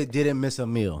could tell they didn't miss a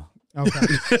meal. Okay.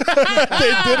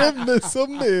 They didn't miss a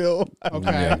meal.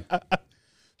 Okay.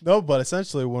 No, but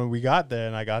essentially when we got there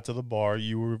and I got to the bar,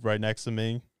 you were right next to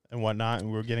me and whatnot, and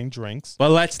we were getting drinks. But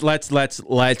let's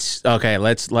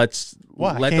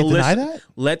What? I let can't the deny that?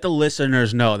 let the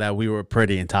listeners know that we were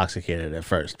pretty intoxicated at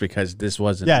first because this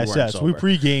wasn't. Yes, we weren't yes. We sober.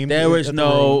 pre-gamed. There was at the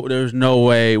no, room. there's no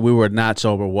way we were not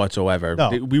sober whatsoever. No.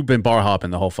 We've been bar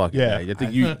hopping the whole fucking Yeah. day. I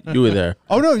think you were there.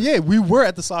 Oh no, yeah, we were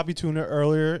at the Sloppy Tuna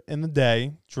earlier in the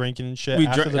day, drinking and shit. We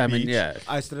after drank. the I beach. mean, yeah,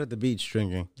 I stood at the beach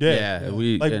drinking. yeah.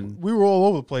 We Like and we were all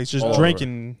over the place, just All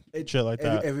drinking shit like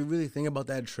that. If you really think about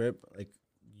that trip, like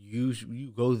you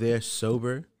go there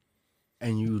sober,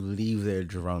 and you leave there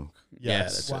drunk.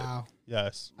 Yes, that's it. Wow.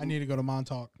 yes. I need to go to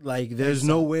Montauk. Like there's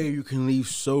no way you can leave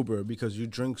sober because you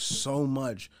drink so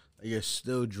much that you're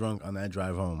still drunk on that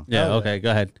drive home. yeah. Hell Okay,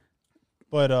 go ahead.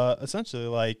 But essentially,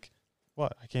 like,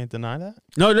 what? I can't deny that.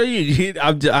 No,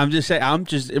 I'm just saying. I'm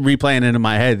just replaying it in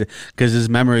my head because there's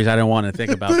memories I don't want to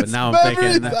think about. But now I'm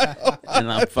thinking,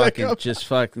 and I'm fucking just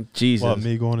fucking Jesus. What?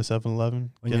 Me going to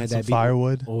 7-Eleven, When you getting had some that beat-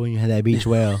 firewood. Oh, when you had that beach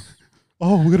whale.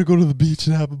 Oh, we're gonna go to the beach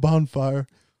and have a bonfire.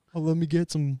 Oh, let me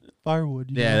get some firewood.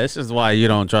 you Yeah, know? this is why you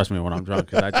don't trust me when I'm drunk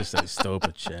because I just say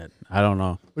stupid shit. I don't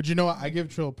know. But you know what? I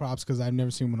give Trill props because I've never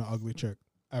seen one an ugly chick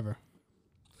ever.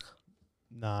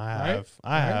 Nah, I Right? have. I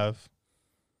Right? have.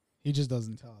 He just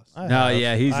doesn't tell us. I No, have.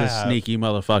 yeah, he's I a have. sneaky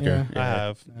motherfucker. Yeah. I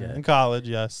have. Yeah. In college,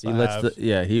 yes. He I lets have.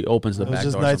 the he opens the It was back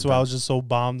just door. nights where I sometimes. was just so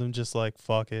bombed and just like,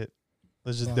 fuck it.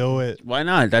 Let's just Fuck do it. Why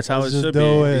not? That's how Let's it just should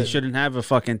do be. it. You shouldn't have a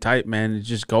fucking type, man.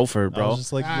 Just go for it, I bro. was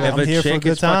just like, Ah. well, If I'm a here for a chick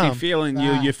good is fucking time. feeling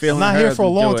you, Facts. you're I'm feeling not her, here for a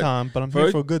then do long it. time, but I'm For-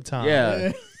 here for a good time.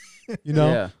 Yeah. You know?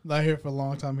 Yeah. Not here for a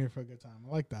long time, here for a good time.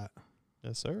 I like that.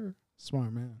 Yes, sir.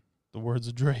 Smart man. The words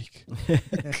of Drake.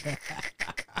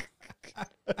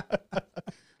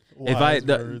 If I Wise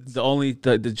words. the only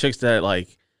the chicks that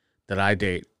like that I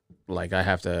date, like I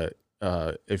have to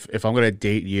if I'm gonna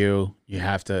date you, you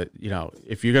have to, you know,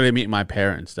 if you're gonna meet my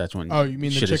parents, that's when Oh, you mean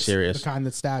the shit is chicks, the serious. kind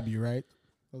that stab you, right?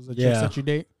 Those are the Yeah. chicks that you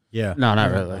date? Yeah. No, not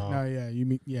Yeah. really. No. No, yeah, you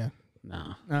mean yeah.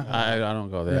 No, Uh-huh. I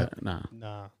don't go there. No,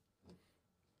 Nah.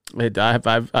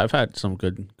 I've had some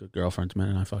good girlfriends, man,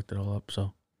 and I fucked it all up.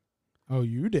 So Oh,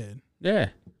 you did. yeah,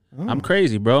 Oh. I'm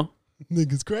crazy, bro.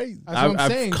 Nigga's crazy. That's what I'm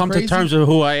I've saying. come Crazy- to terms with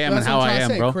who I am That's and what how I'm I trying to am,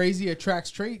 say. bro. Crazy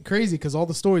attracts crazy because all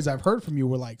the stories I've heard from you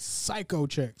were like psycho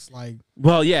chicks. Like,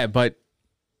 Well, yeah, but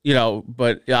you know,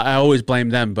 but yeah, I always blame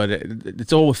them. But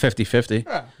it's all 50-50.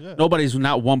 Yeah. Nobody's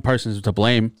not one person's to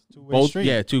blame. Two-way Both, street.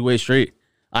 yeah, two-way street.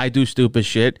 I do stupid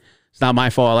shit. It's not my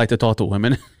fault. I like to talk to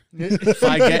women. if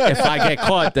I get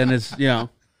caught, then it's, you know,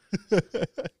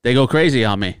 they go crazy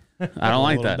on me. I don't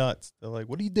like that. Nuts. They're like,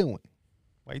 what are you doing?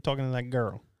 Why are you talking to that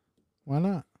girl? why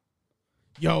not?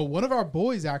 Yo, one of our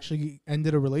boys actually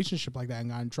ended a relationship like that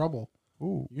and got in trouble.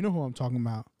 Ooh. You know who I'm talking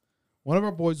about. One of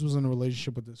our boys was in a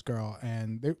relationship with this girl,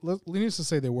 and needless to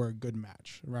say, they were a good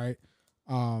match, right?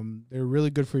 They were really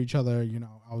good for each other. You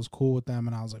know, I was cool with them,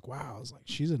 and I was like, wow, I was like,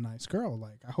 she's a nice girl.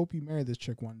 Like, I hope you marry this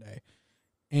chick one day.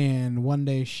 And one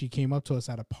day she came up to us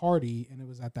at a party, and it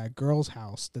was at that girl's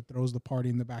house that throws the party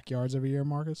in the backyards every year,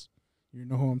 Marcus. You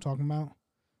know who I'm talking about?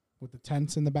 With the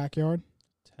tents in the backyard?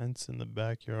 Tents in the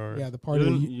backyard. Yeah, the party,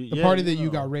 Yeah, party that you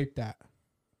no. got raped at.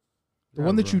 The Yeah,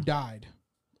 one that bro. you died.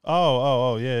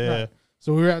 Oh, yeah. Right.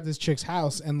 So we were at this chick's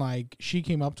house, and like she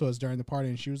came up to us during the party,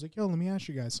 and she was like, "Yo, let me ask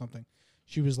you guys something."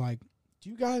 She was like, "Do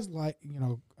you guys like, you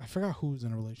know, I forgot who was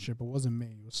in a relationship. It wasn't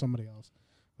me. It was somebody else."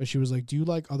 But she was like, "Do you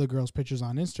like other girls' pictures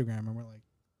on Instagram?" And we're like,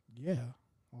 "Yeah,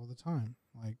 all the time.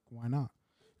 Like, why not?"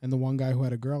 And the one guy who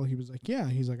had a girl, he was like, "Yeah."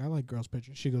 He's like, "I like girls'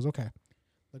 pictures." She goes, "Okay,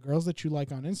 the girls that you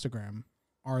like on Instagram,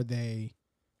 are they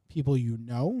people you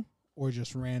know or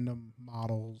just random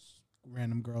models?"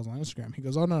 Random girls on Instagram. He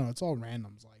goes, "Oh no, it's all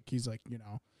randoms." Like he's like, you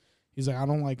know, he's like, "I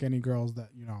don't like any girls that,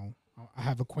 you know, I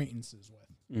have acquaintances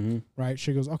with." Mm-hmm. Right?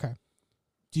 She goes, "Okay.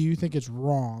 Do you think it's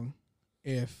wrong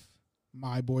if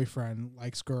my boyfriend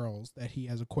likes girls that he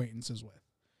has acquaintances with?"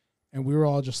 And we were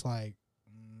all just like,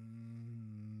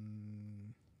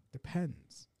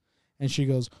 depends. And she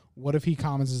goes, what if he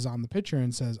comments on the picture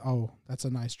and says, oh, that's a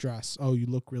nice dress. Oh, you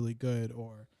look really good.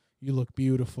 Or you look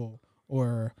beautiful.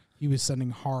 Or he was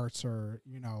sending hearts or,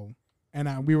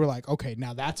 and we were like, okay,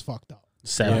 now that's fucked up.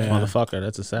 Savage Yeah. motherfucker.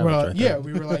 That's a savage. Well, right yeah, there.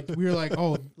 we were like,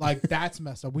 oh, like that's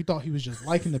messed up. We thought he was just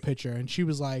liking the picture. And she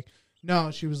was like,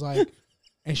 no, she was like,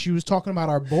 and she was talking about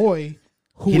our boy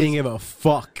who He was didn't give a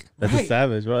fuck. That's a right.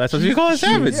 savage, bro. That's what you call a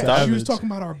savage. Yeah, dog. she was talking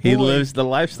about our boy. He lives the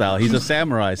lifestyle. He's a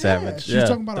samurai Yeah, savage. she was Yeah.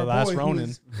 talking about The our last boy who Ronin.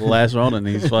 was- The last Ronin.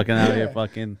 He's fucking out Yeah. here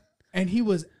fucking. and he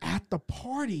was at the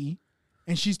party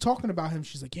and she's talking about him.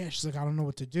 She's like, yeah, she's like, I don't know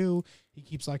what to do. He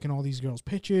keeps liking all these girls'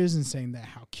 pictures and saying that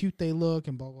how cute they look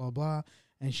and blah, blah, blah.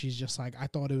 And she's just like, I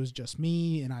thought it was just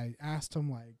me. And I asked him,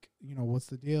 like, what's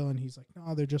the deal? And he's like,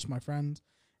 no, they're just my friends.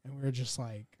 And we were just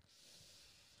like,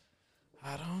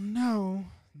 I don't know.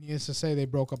 Needless to say, they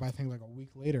broke up, I think, like a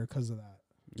week later because of that.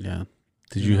 Yeah.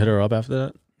 Did you hit her up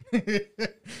after that?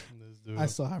 This dude. I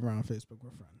still have her on Facebook.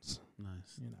 We're friends,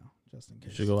 Nice. just in You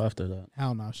case. should go after that.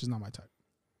 Hell no, she's not my type.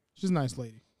 She's a nice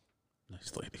lady.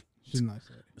 Nice lady. She's a nice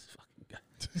This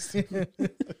fucking guy.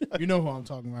 lady. You know who I'm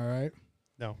talking about, right?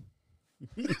 No.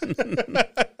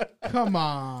 Come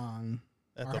on.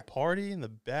 At the Alright. party in the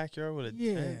backyard with a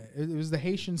Yeah, tent. it was the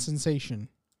Haitian sensation.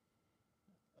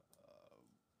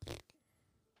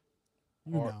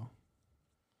 You Or- know.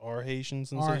 Our Haitian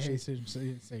Our sensation. Haitian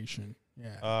sensation.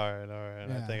 Yeah. All right, all right.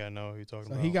 I Yeah. think I know who you're talking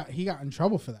So about. he got in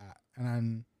trouble for that, and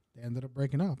then they ended up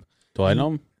breaking up. Do I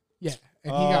know him? Yeah,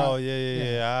 and Oh, he got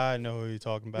yeah. I know who you're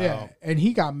talking about. yeah, and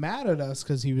he got mad at us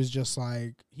because he was just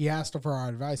like he asked for our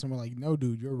advice, and we're like, no,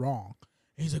 dude, you're wrong.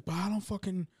 And he's like, but I don't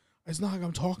fucking. It's not like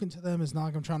I'm talking to them. It's not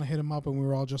like I'm trying to hit him up, and we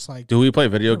were all just like, Do we play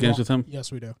video "You're games wrong." with him?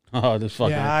 Yes, we do. Oh, this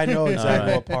fucking. Yeah, I know exactly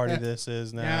Alright. what party this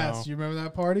is now. Yes, you remember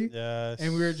that party? Yes.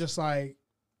 And we were just like,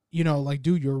 like,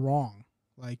 dude, you're wrong.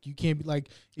 Like, you can't be like,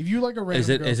 if you like a random Is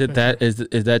it? girl's Is it picture-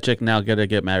 that? Is that chick now gonna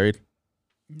get married?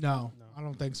 No, No. I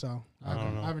don't think so. I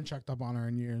don't know. I haven't checked up on her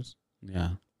in years.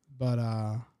 Yeah. But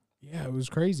yeah, it was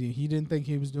crazy. He didn't think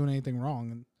he was doing anything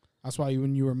wrong, and that's why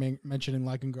when you were mentioning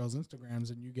liking girls' Instagrams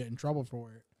and you get in trouble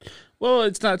for it. Well,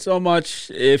 it's not so much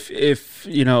if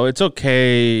it's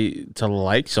okay to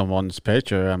like someone's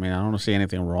picture. I mean, I don't see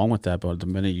anything wrong with that. But the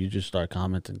minute you just start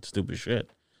commenting stupid shit,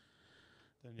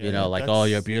 Then, yeah, like, that's- oh,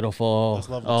 you're beautiful. that's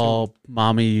level Oh,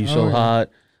 mommy, you Oh, so yeah. hot.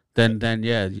 Then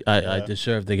yeah, I Yeah.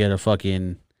 deserve to get a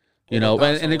fucking, Well,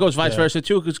 and it goes vice yeah. versa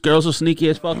too, because girls are sneaky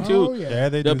as fuck too. Oh yeah. Yeah,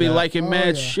 they They'll do be that. liking Oh,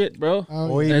 mad yeah. shit, bro. Oh,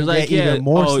 Or yeah. even It's like, get even yeah,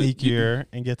 more oh, you- sneakier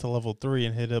and get to level 3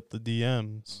 and hit up the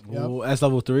DMs. Yep. Ooh, that's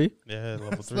level 3. Yeah, level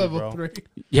That's 3, level bro. 3.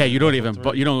 Yeah, you don't Level even,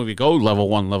 3. you don't even go level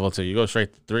 1, level 2. You go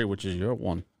straight to 3, which is your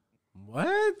one.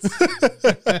 What?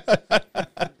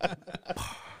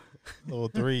 Level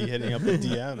 3 hitting up the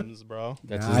DMs, bro.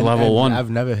 That's Nah, his level 1. I've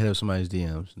never hit up somebody's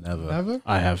DMs. Never. Never?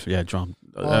 I have, yeah, drunk.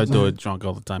 All I the do time. it drunk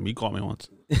all the time. You called me once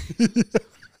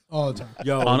All the time.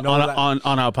 Yo, on no, like-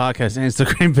 on our podcast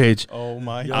Instagram page. Oh,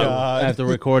 my I- God. after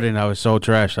recording, I was so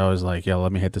trashed. I was like, "Yo,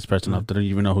 let me hit this person up." Didn't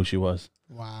even know who she was.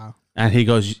 Wow. And he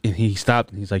goes, and he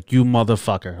stopped, and he's like, "You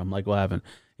motherfucker!" I'm like, "What happened?"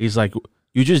 He's like,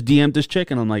 "You just DM'd this chick,"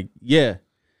 and I'm like, "Yeah."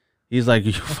 He's like,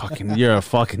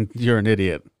 "You're an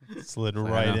idiot." Slid I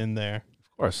right know. in there.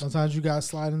 Of course. Sometimes you gotta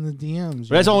slide in the DMs.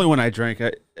 But that's only when I drink.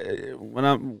 When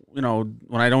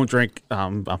I don't drink,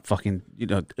 I'm fucking,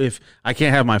 if I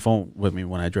can't have my phone with me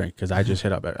when I drink, because I just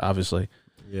hit up, obviously.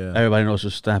 yeah, Everybody knows the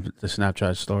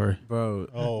Snapchat story. bro.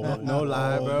 Oh, no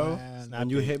lie, bro. man. When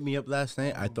you hit me up last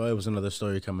night, I thought it was another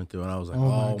story coming through, and I was like, Oh,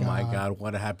 "Oh my my God. god,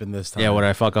 what happened this time?" Yeah, what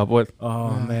I fuck up with.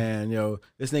 Oh Yeah. man, yo,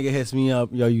 this nigga hits me up.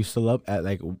 Yo, you still up at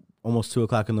like almost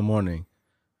 2:00 in the morning,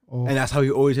 Oh. and that's how he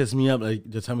always hits me up, like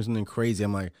to tell me something crazy.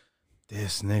 I'm like,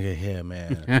 this nigga here,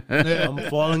 man. I'm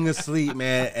falling asleep,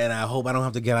 man, and I hope I don't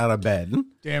have to get out of bed.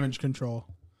 Damage control.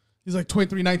 He's like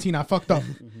 2319. I fucked up.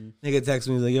 Nigga texted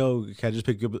me, he's like, yo, can I just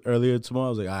pick you up earlier tomorrow? I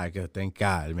was like, all right, good. Thank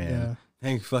God, man. Yeah.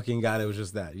 Thank fucking God it was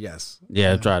just that. Yes.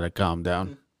 Yeah, try to calm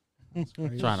down,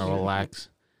 Crazy. trying to relax.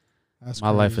 That's My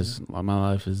life crazy.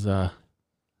 is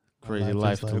crazy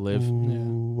life to live.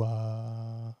 Ooh,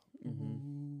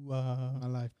 My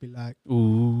life be like.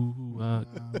 Ooh,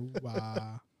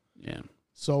 Wow. yeah.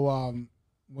 So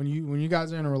when you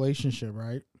guys are in a relationship,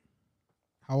 right?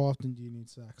 How often do you need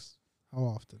sex? How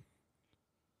often?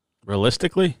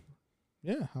 Realistically,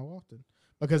 Yeah, how often?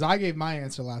 Because I gave my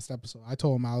answer last episode. I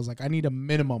told him I was like, I need a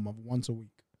minimum of once a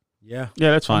week. Yeah.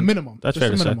 yeah, that's A fine. minimum. That's Just fair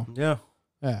a to say. minimum. Yeah.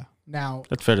 Yeah. Now,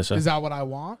 That's fair to say. is that what I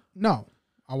want? No,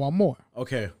 I want more.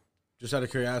 Okay. Just out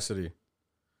of curiosity,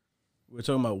 we're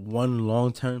talking about one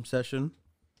long-term session.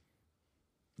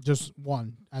 Just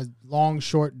one. As long,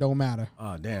 short, don't matter.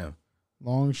 Oh, damn.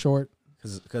 Long, short.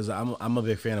 Because I'm a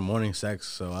big fan of morning sex,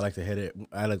 so I like to hit it.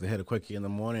 I like to hit a quickie in the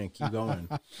morning and keep going.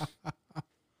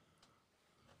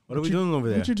 What are we doing over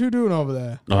there? What you two doing over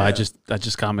there? No, I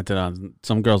just commented on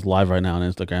some girl's live right now on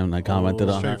Instagram, and I commented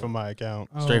on Straight it. from my account.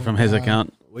 Straight from his God.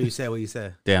 account. What you say? What you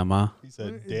say? Damn, ma. He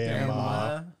said, Damn,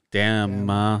 "Damn, Damn,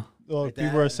 ma. Well, Like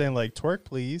people that. are saying like twerk,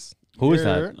 please. Who is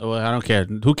Here. that? Well, I don't care.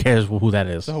 Who cares who that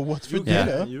is? So what's for You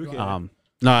dinner? can. You can.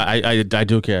 No, I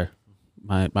do care.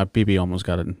 My BB almost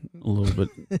got a little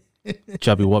bit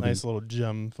chubby wubby. Nice little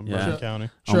gem from Yeah. Bergen County.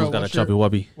 Sure, Almost got a what's your- chubby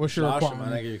wubby. What's your Josh, my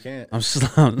requirement? nigga, you can't. I'm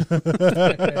slung.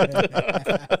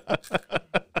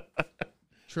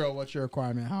 Trill, what's your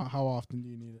requirement? How often do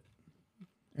you need it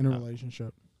in a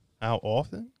relationship? How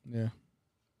often? Yeah.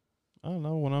 I don't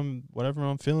know. Whenever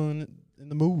I'm feeling in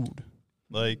the mood.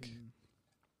 Like,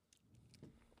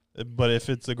 but if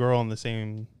it's a girl in the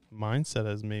same mindset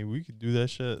as me, we could do that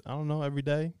shit. I don't know, every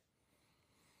day,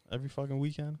 every fucking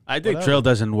weekend. I think Whatever. Trill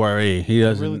doesn't worry. He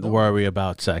doesn't really don't. worry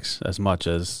about sex as much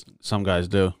as some guys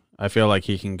do. I feel like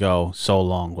he can go so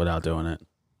long without doing it.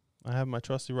 I have my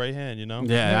trusty right hand, you know?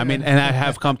 Yeah, I mean, and I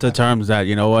have come to terms that,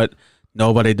 you know what?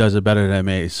 Nobody does it better than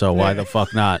me, so why the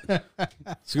fuck not?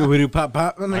 Scooby-Doo pop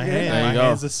pop. My There you hand. My go.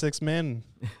 hand's the sixth man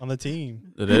on the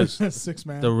team. It is. 6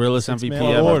 man. The realest Six MVP man ever,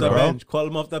 Call him off award, the bro. bench. Call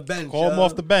him off the bench. Call him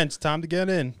off the bench. Time to get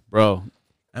in. Bro,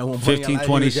 At one point in your 15, life,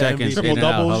 20 you was your seconds. MVP. Triple in and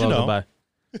out. doubles, you Hello, know.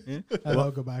 goodbye.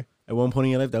 Hello, goodbye. At one point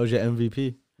in your life, that was your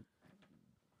MVP.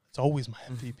 It's always my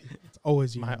MVP. It's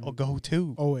always you. My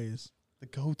go-to. Always. The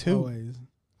go-to. Always.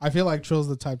 I feel like Trill's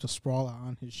the type to sprawl out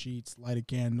on his sheets, light a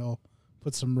candle,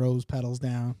 put some rose petals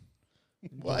down.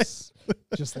 and What?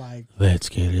 Just like, Let's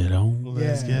get it on.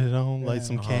 Let's Yeah. get it on. Light Yeah.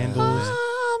 some Oh, candles.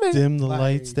 man. Dim the Like,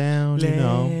 lights down, you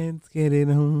know. Let's get it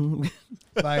on.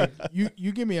 like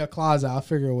you give me a closet, I'll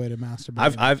figure a way to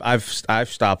masturbate. I've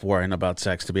stopped worrying about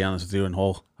sex, to be honest with you, in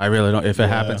whole. I really don't. If it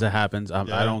happens, it happens. I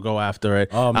Yeah. don't go after it.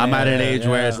 Oh, I'm at man, an age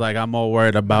where yeah. it's like I'm more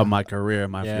worried about my career,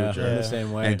 my Yeah, future, I'm Yeah. the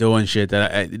same way. and doing shit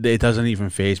that it doesn't even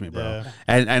faze me, bro. Yeah.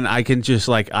 And I can just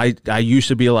like I used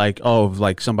to be like, oh, if,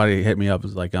 like somebody hit me up,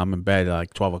 it's like I'm in bed at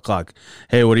like 12 o'clock.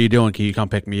 Hey, what are you doing? Can you come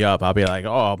pick me up? I'll be like,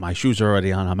 oh, my shoes are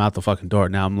already on. I'm out the fucking door.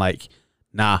 Now I'm like,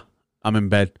 nah, I'm in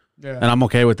bed, yeah. and I'm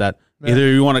okay with that. Yeah.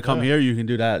 Either you want to come Yeah. here, you can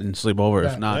do that and sleep over.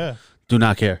 Yeah. If not, Yeah. do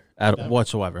not care at Yeah.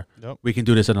 whatsoever. Yep. We can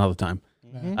do this another time.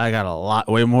 Mhm. I got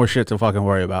way more shit to fucking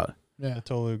worry about. I yeah.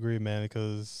 totally agree, man,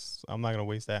 because I'm not going to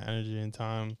waste that energy and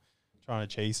time trying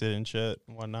to chase it and shit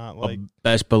and whatnot. Like,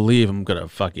 Best believe I'm gonna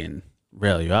fucking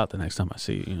rail you out the next time I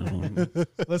see you. You know?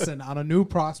 Listen, on a new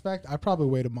prospect, I probably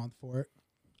wait a month for it.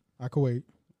 I could wait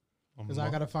because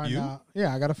I gotta find You? out.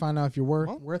 Yeah, I gotta find out if you're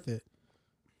What? worth it.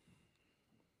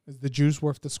 Is the juice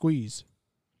worth the squeeze?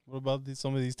 What about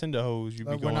some of these Tinder hoes you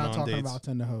be We're going not on talking dates? about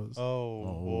tender hoes. Oh,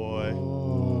 boy.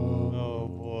 Oh,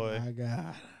 boy. my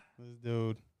God. This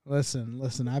dude.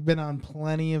 Listen. I've been on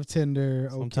plenty of Tinder.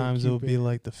 Sometimes it'll be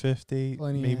like the fifth date,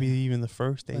 Plenty maybe of- even the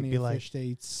first date. plenty Be of like, fish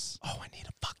dates. oh, I need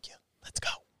to fuck you. Let's go.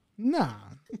 Nah.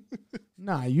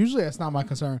 Usually that's not my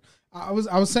concern. I was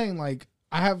saying like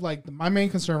I have like my main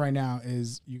concern right now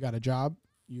is you got a job,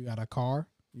 you got a car,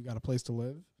 you got a place to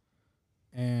live,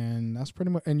 and that's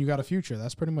pretty much. And you got a future.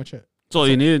 That's pretty much it. That's all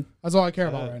you need. That's all I care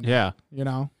about right now. Yeah. You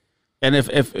know. And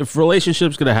if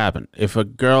relationships gonna happen, if a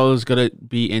girl is gonna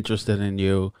be interested in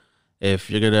you, if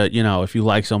you're gonna, if you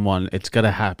like someone, it's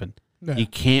gonna happen. Yeah. You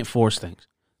can't force things.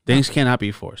 Things cannot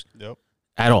be forced Yep.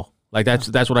 at all. Like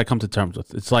that's what I come to terms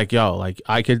with. It's like, yo, like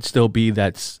I could still be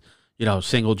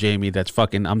single Jamie that's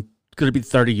fucking. I'm gonna be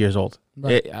 30 years old.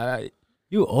 Right.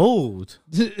 You old.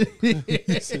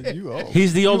 He said, you old.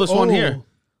 He's the oldest one here.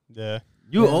 Yeah.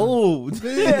 You old.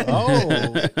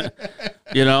 Oh.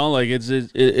 Like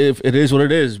it is what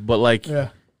it is. But like, Yeah.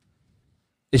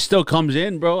 it still comes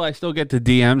in, bro. I still get the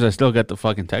DMs. I still get the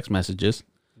fucking text messages.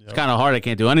 It's Yep. kind of hard. I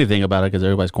can't do anything about it because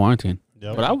everybody's quarantined.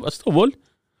 Yep. But I still would.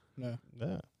 Yeah.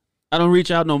 Yeah. I don't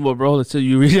reach out no more, bro. Let's say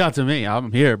you reach out to me.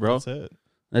 I'm here, bro. That's it.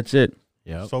 That's it.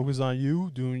 Yep. Focus on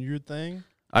you doing your thing.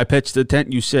 I pitch the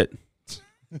tent. You sit.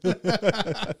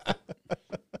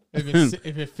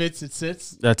 If it fits, it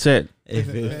sits. That's it. If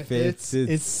it fits,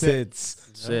 it sits.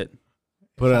 That's it.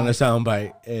 Put it on a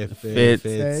soundbite. If it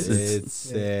fits, it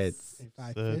sits. If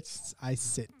I Sits. fits, I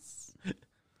sits.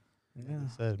 Yeah.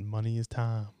 Said money is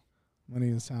time. Money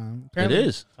is time. It Apparently-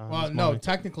 is. Time Well, is no. money.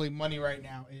 Technically, money right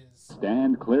now is.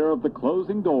 Stand clear of the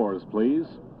closing doors, please.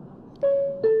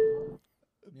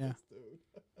 Yeah.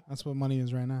 That's what money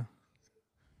is right now.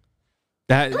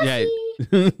 That's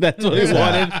what he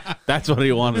wanted. That's what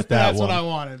he wanted. That's what I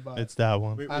wanted. But It's that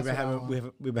one. We've That's been what I having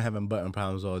want. we've been having button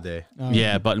problems all day.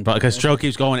 Yeah, button because Tro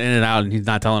keeps going in and out, and he's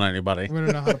not telling anybody. we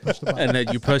don't know how to push the button. And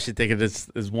then you push it, thinking it's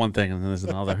one thing, and then there's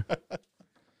another.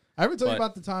 I ever tell you But-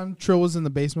 about the time Trill was in the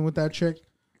basement with that chick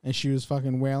and she was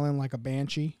fucking wailing like a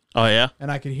banshee Oh yeah,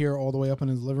 and I could hear her all the way up in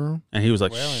his living room? and he was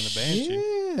like, Wailing the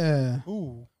banshee. Yeah.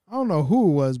 Ooh. I don't know who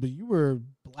it was, but you were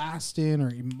blasting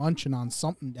or munching on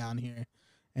something down here.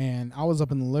 And I was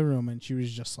up in the living room and she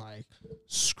was just like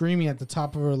screaming at the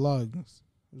top of her lungs.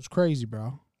 It was crazy,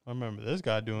 bro. I remember this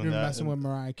guy doing You're that. messing with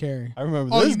Mariah Carey. I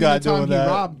remember Oh, this you mean guy the time doing he that.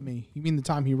 robbed me? You mean the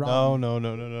time he robbed me?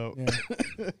 No.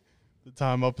 Yeah. The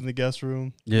time up in the guest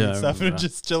room. Yeah, And I Stefan remember that.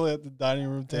 just chilling at the dining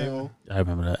room table. I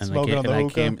remember that. And Smoking on the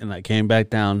hookah. I came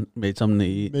back down, made something to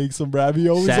eat, Make some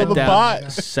raviolis sat on the down,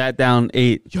 pot. sat down,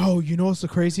 ate, Yo, you know what's the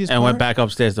craziest and part? went back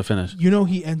upstairs to finish. You know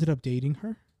he ended up dating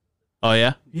her? Oh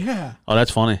yeah. Yeah. Oh,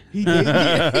 that's funny. He did. So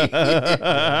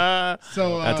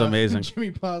That's amazing.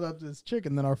 Jimmy piled up this chick,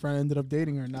 and then our friend ended up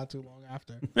dating her not too long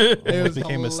after. It was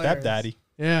became hilarious. a stepdaddy.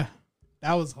 Yeah,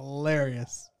 that was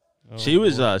hilarious. She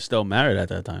was still married at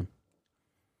that time.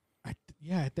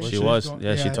 I think She was. going-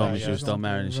 Yeah, she I told think me she was still going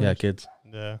married and through she had kids.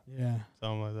 Yeah, Yeah,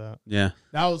 something like that. Yeah.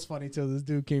 that was funny too. This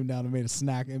dude came down and made a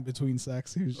snack in between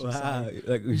sex. He was just Wow.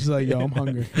 like, he's like, "Yo, I'm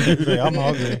hungry." He's like, I'm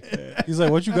hungry. He's like,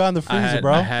 what you got in the freezer,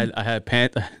 bro? I had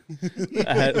pants.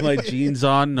 I had my jeans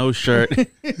on, no shirt.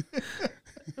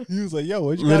 He was like, yo,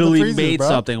 what you Literally got in the freezer, made bro?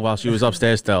 something while she was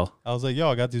upstairs still. I was like, yo,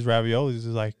 I got these raviolis. He's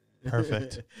like,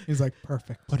 perfect. He's like,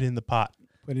 "Perfect. Put it in the pot.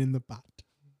 Put it in the pot."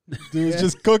 Dude's Yeah.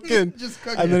 just cooking. Just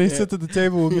cook And then it. he sits at the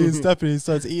table with me and Stephanie. He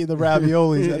starts eating the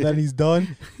raviolis, and then he's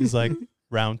done. He's like,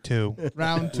 round 2.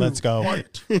 Round 2. Let's go.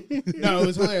 No, it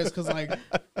was hilarious because like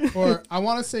I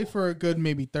want to say for a good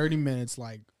maybe 30 minutes,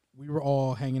 like we were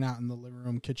all hanging out in the living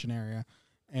room kitchen area,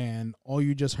 and all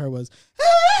you just heard was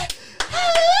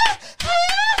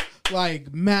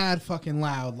like mad fucking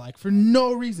loud, like for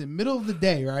no reason, middle of the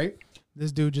day, right?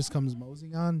 This dude just comes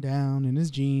moseying on down in his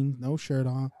jeans, no shirt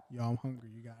on. Yo, I'm hungry.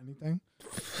 You got anything?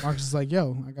 Mark's is like,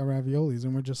 yo, I got raviolis,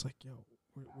 and we're just like, yo,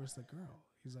 where's the girl?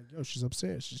 He's like, yo, she's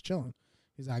upstairs, she's chilling.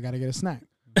 He's like, I gotta get a snack.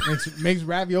 Makes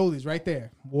raviolis right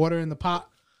there. Water in the pot.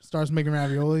 Starts making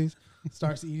raviolis.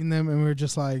 Starts eating them, and we're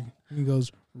just like, he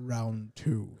goes round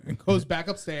 2 and goes back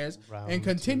upstairs and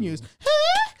continues.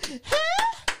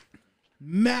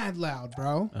 Mad loud,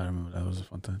 bro. I remember that was a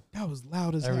fun time. That was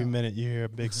loud as Every hell. minute you hear a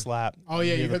big slap. Oh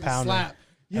yeah, you heard the pounding. slap.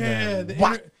 And Yeah,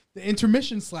 then the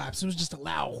intermission slaps. It was just a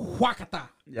loud whackata.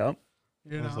 Yep.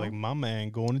 You I know? was like, my man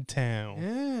going to town.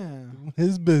 Yeah.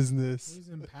 His business. He's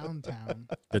in Pound Town.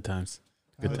 Good times.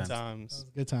 Good Good times. That times. was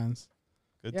good times.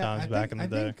 Good Yeah, times back in the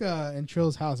day. I think in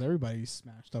Trill's house, everybody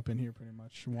smashed up in here pretty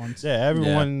much once. Yeah,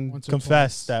 everyone Once or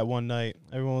confessed twice. that one night.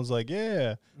 Everyone was like,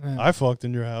 yeah, Yeah. I fucked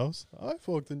in your house. I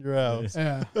fucked in your house.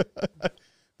 Yeah.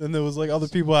 Then there was like other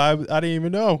people I didn't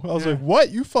even know. I was Yeah. like, what?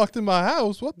 You fucked in my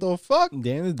house? What the fuck?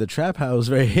 Damn, this is the trap house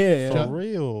right here. For yo.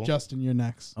 real. Justin, you're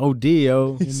next. OD,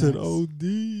 yo. He You're said, next. OD.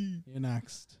 You're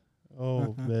next.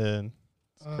 Oh, man.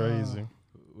 It's crazy.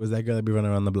 Was that girl that be running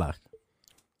around the block?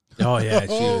 Oh yeah, she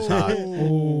was hot.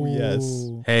 Oh, yes.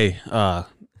 Hey,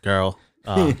 girl,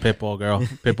 Pitbull girl,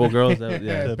 Pitbull girl. Is that,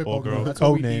 yeah. Pitbull girl. That's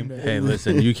what we Code name. deemed it. Hey,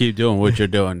 listen, you keep doing what you're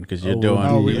doing because you're Oh, doing.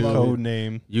 no, we you, love Code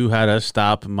name. you had us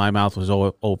stop. My mouth was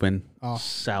open, Oh.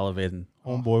 salivating.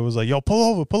 Homeboy was like, yo, pull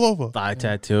over, pull over. Thigh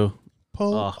tattoo,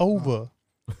 Pull Oh. over.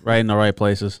 right in the right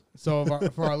places. So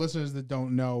for our listeners that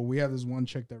don't know, we have this one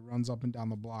chick that runs up and down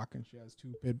the block, and she has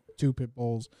two pit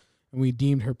bulls, and we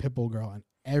deemed her Pitbull girl. And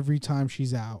every time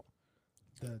she's out,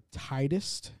 the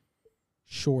tightest,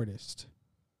 shortest,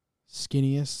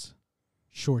 skinniest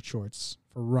short shorts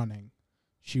for running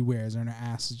she wears, and her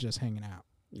ass is just hanging out.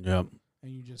 Yep,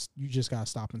 And you just gotta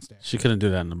stop and stare. she couldn't do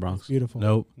that in the It's Bronx. beautiful.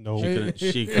 Nope. No.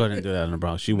 She couldn't do that in the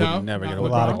Bronx. She would No? never Not get A away.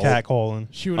 with lot with of it. cat calling.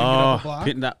 She wouldn't get up a block.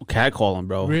 Catcalling,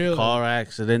 bro. Really? Car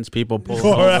accidents, people pulling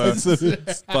Car over,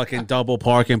 accidents. fucking double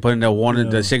parking, putting the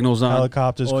the signals on.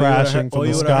 Helicopters All you crashing would've- all from the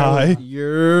you would've heard sky. was,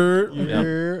 "Yer."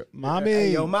 You're mommy.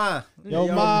 Hey, yo, ma. Yo,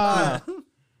 ma.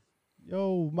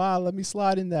 Yo, ma, let me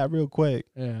slide in that real quick.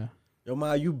 Yeah. Yo,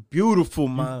 ma, you beautiful,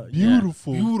 ma.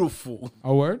 Beautiful. Beautiful.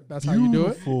 A word? That's how you do it?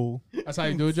 Beautiful. That's how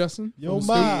you do it, Justin? Yo, Full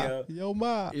ma. speed, Yo,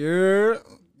 ma. You're,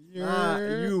 ma,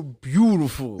 You're you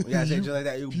beautiful. Yeah, I say it just like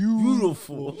that. You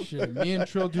beautiful. speed. Shit, me and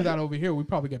Trill do that over here. We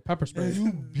probably get pepper spray.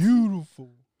 you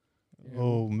beautiful. Yeah,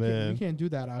 Oh, we man. can't do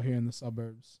that out here in the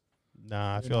suburbs.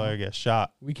 Nah, I You feel like know. I get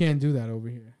shot. We can't do that over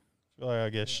here. I feel like I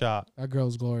get shot. That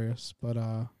girl's glorious, but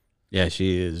Yeah,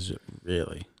 she is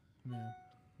really yeah.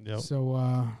 Yep.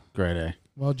 So great. A.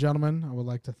 well, gentlemen, I would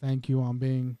like to thank you on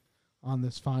being on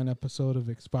this fine episode of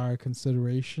Expired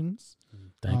Considerations.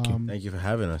 Thank you. Thank you for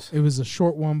having us. It was a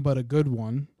short one, but a good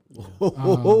one.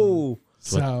 Oh,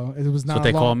 So it was That's not what they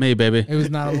a call long, me, baby. it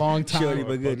was not a long Shorty time.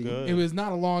 but goody. It was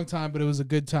not a long time, but it was a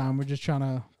good time. We're just trying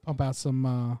to pump out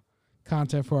some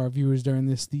content for our viewers during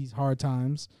these hard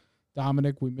times.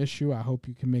 Dominic, we miss you. I hope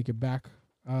you can make it back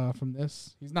from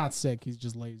this. He's not sick. He's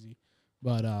just lazy.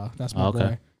 But that's my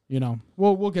boy. You know,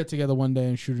 we'll get together one day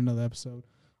and shoot another episode.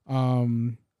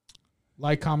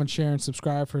 Like, comment, share, and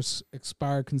subscribe for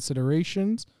Expired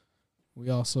Considerations. We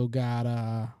also got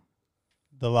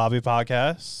The Lobby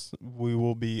Podcast. We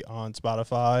will be on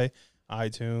Spotify,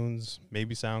 iTunes,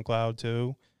 maybe SoundCloud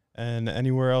too, and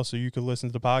anywhere else so you could listen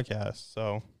to the podcast.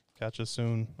 So catch us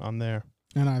soon on there.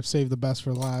 And I've saved the best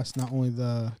for last. Not only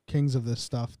the kings of this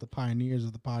stuff, the pioneers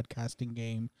of the podcasting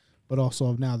game, but also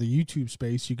of now the YouTube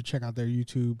space. You can check out their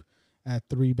YouTube at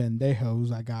 3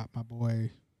 Bendejos. I got my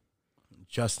boy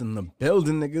Just in the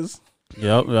building, niggas.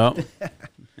 Yep.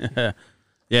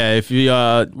 Yeah, if you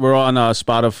we're on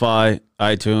Spotify,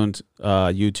 iTunes,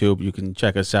 YouTube, you can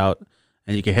check us out,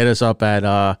 and you can hit us up at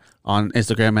on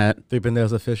Instagram at 3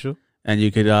 Pendejos Official. And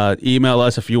you could email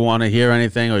us if you want to hear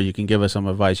anything, or you can give us some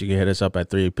advice. You can hit us up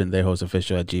at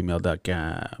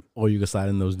 3pendejosofficial@gmail.com. Or you can slide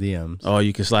in those DMs. Or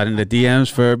you can slide in the DMs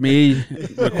for me.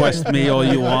 Request me all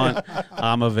you want.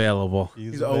 I'm available.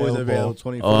 He's always available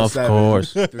 24/7. Of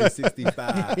course.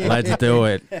 365. Let's do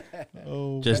it.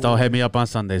 Oh, Just don't hit me up on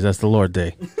Sundays. That's the Lord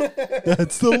Day.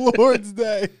 that's the Lord's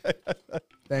Day.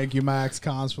 Thank you, my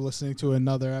ex-cons, for listening to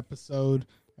another episode.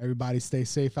 Everybody stay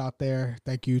safe out there.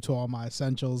 Thank you to all my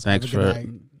essentials. Thanks Have a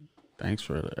good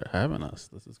for night. having us.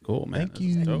 This is cool, man. Thank This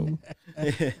is you. dope.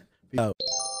 Peace out.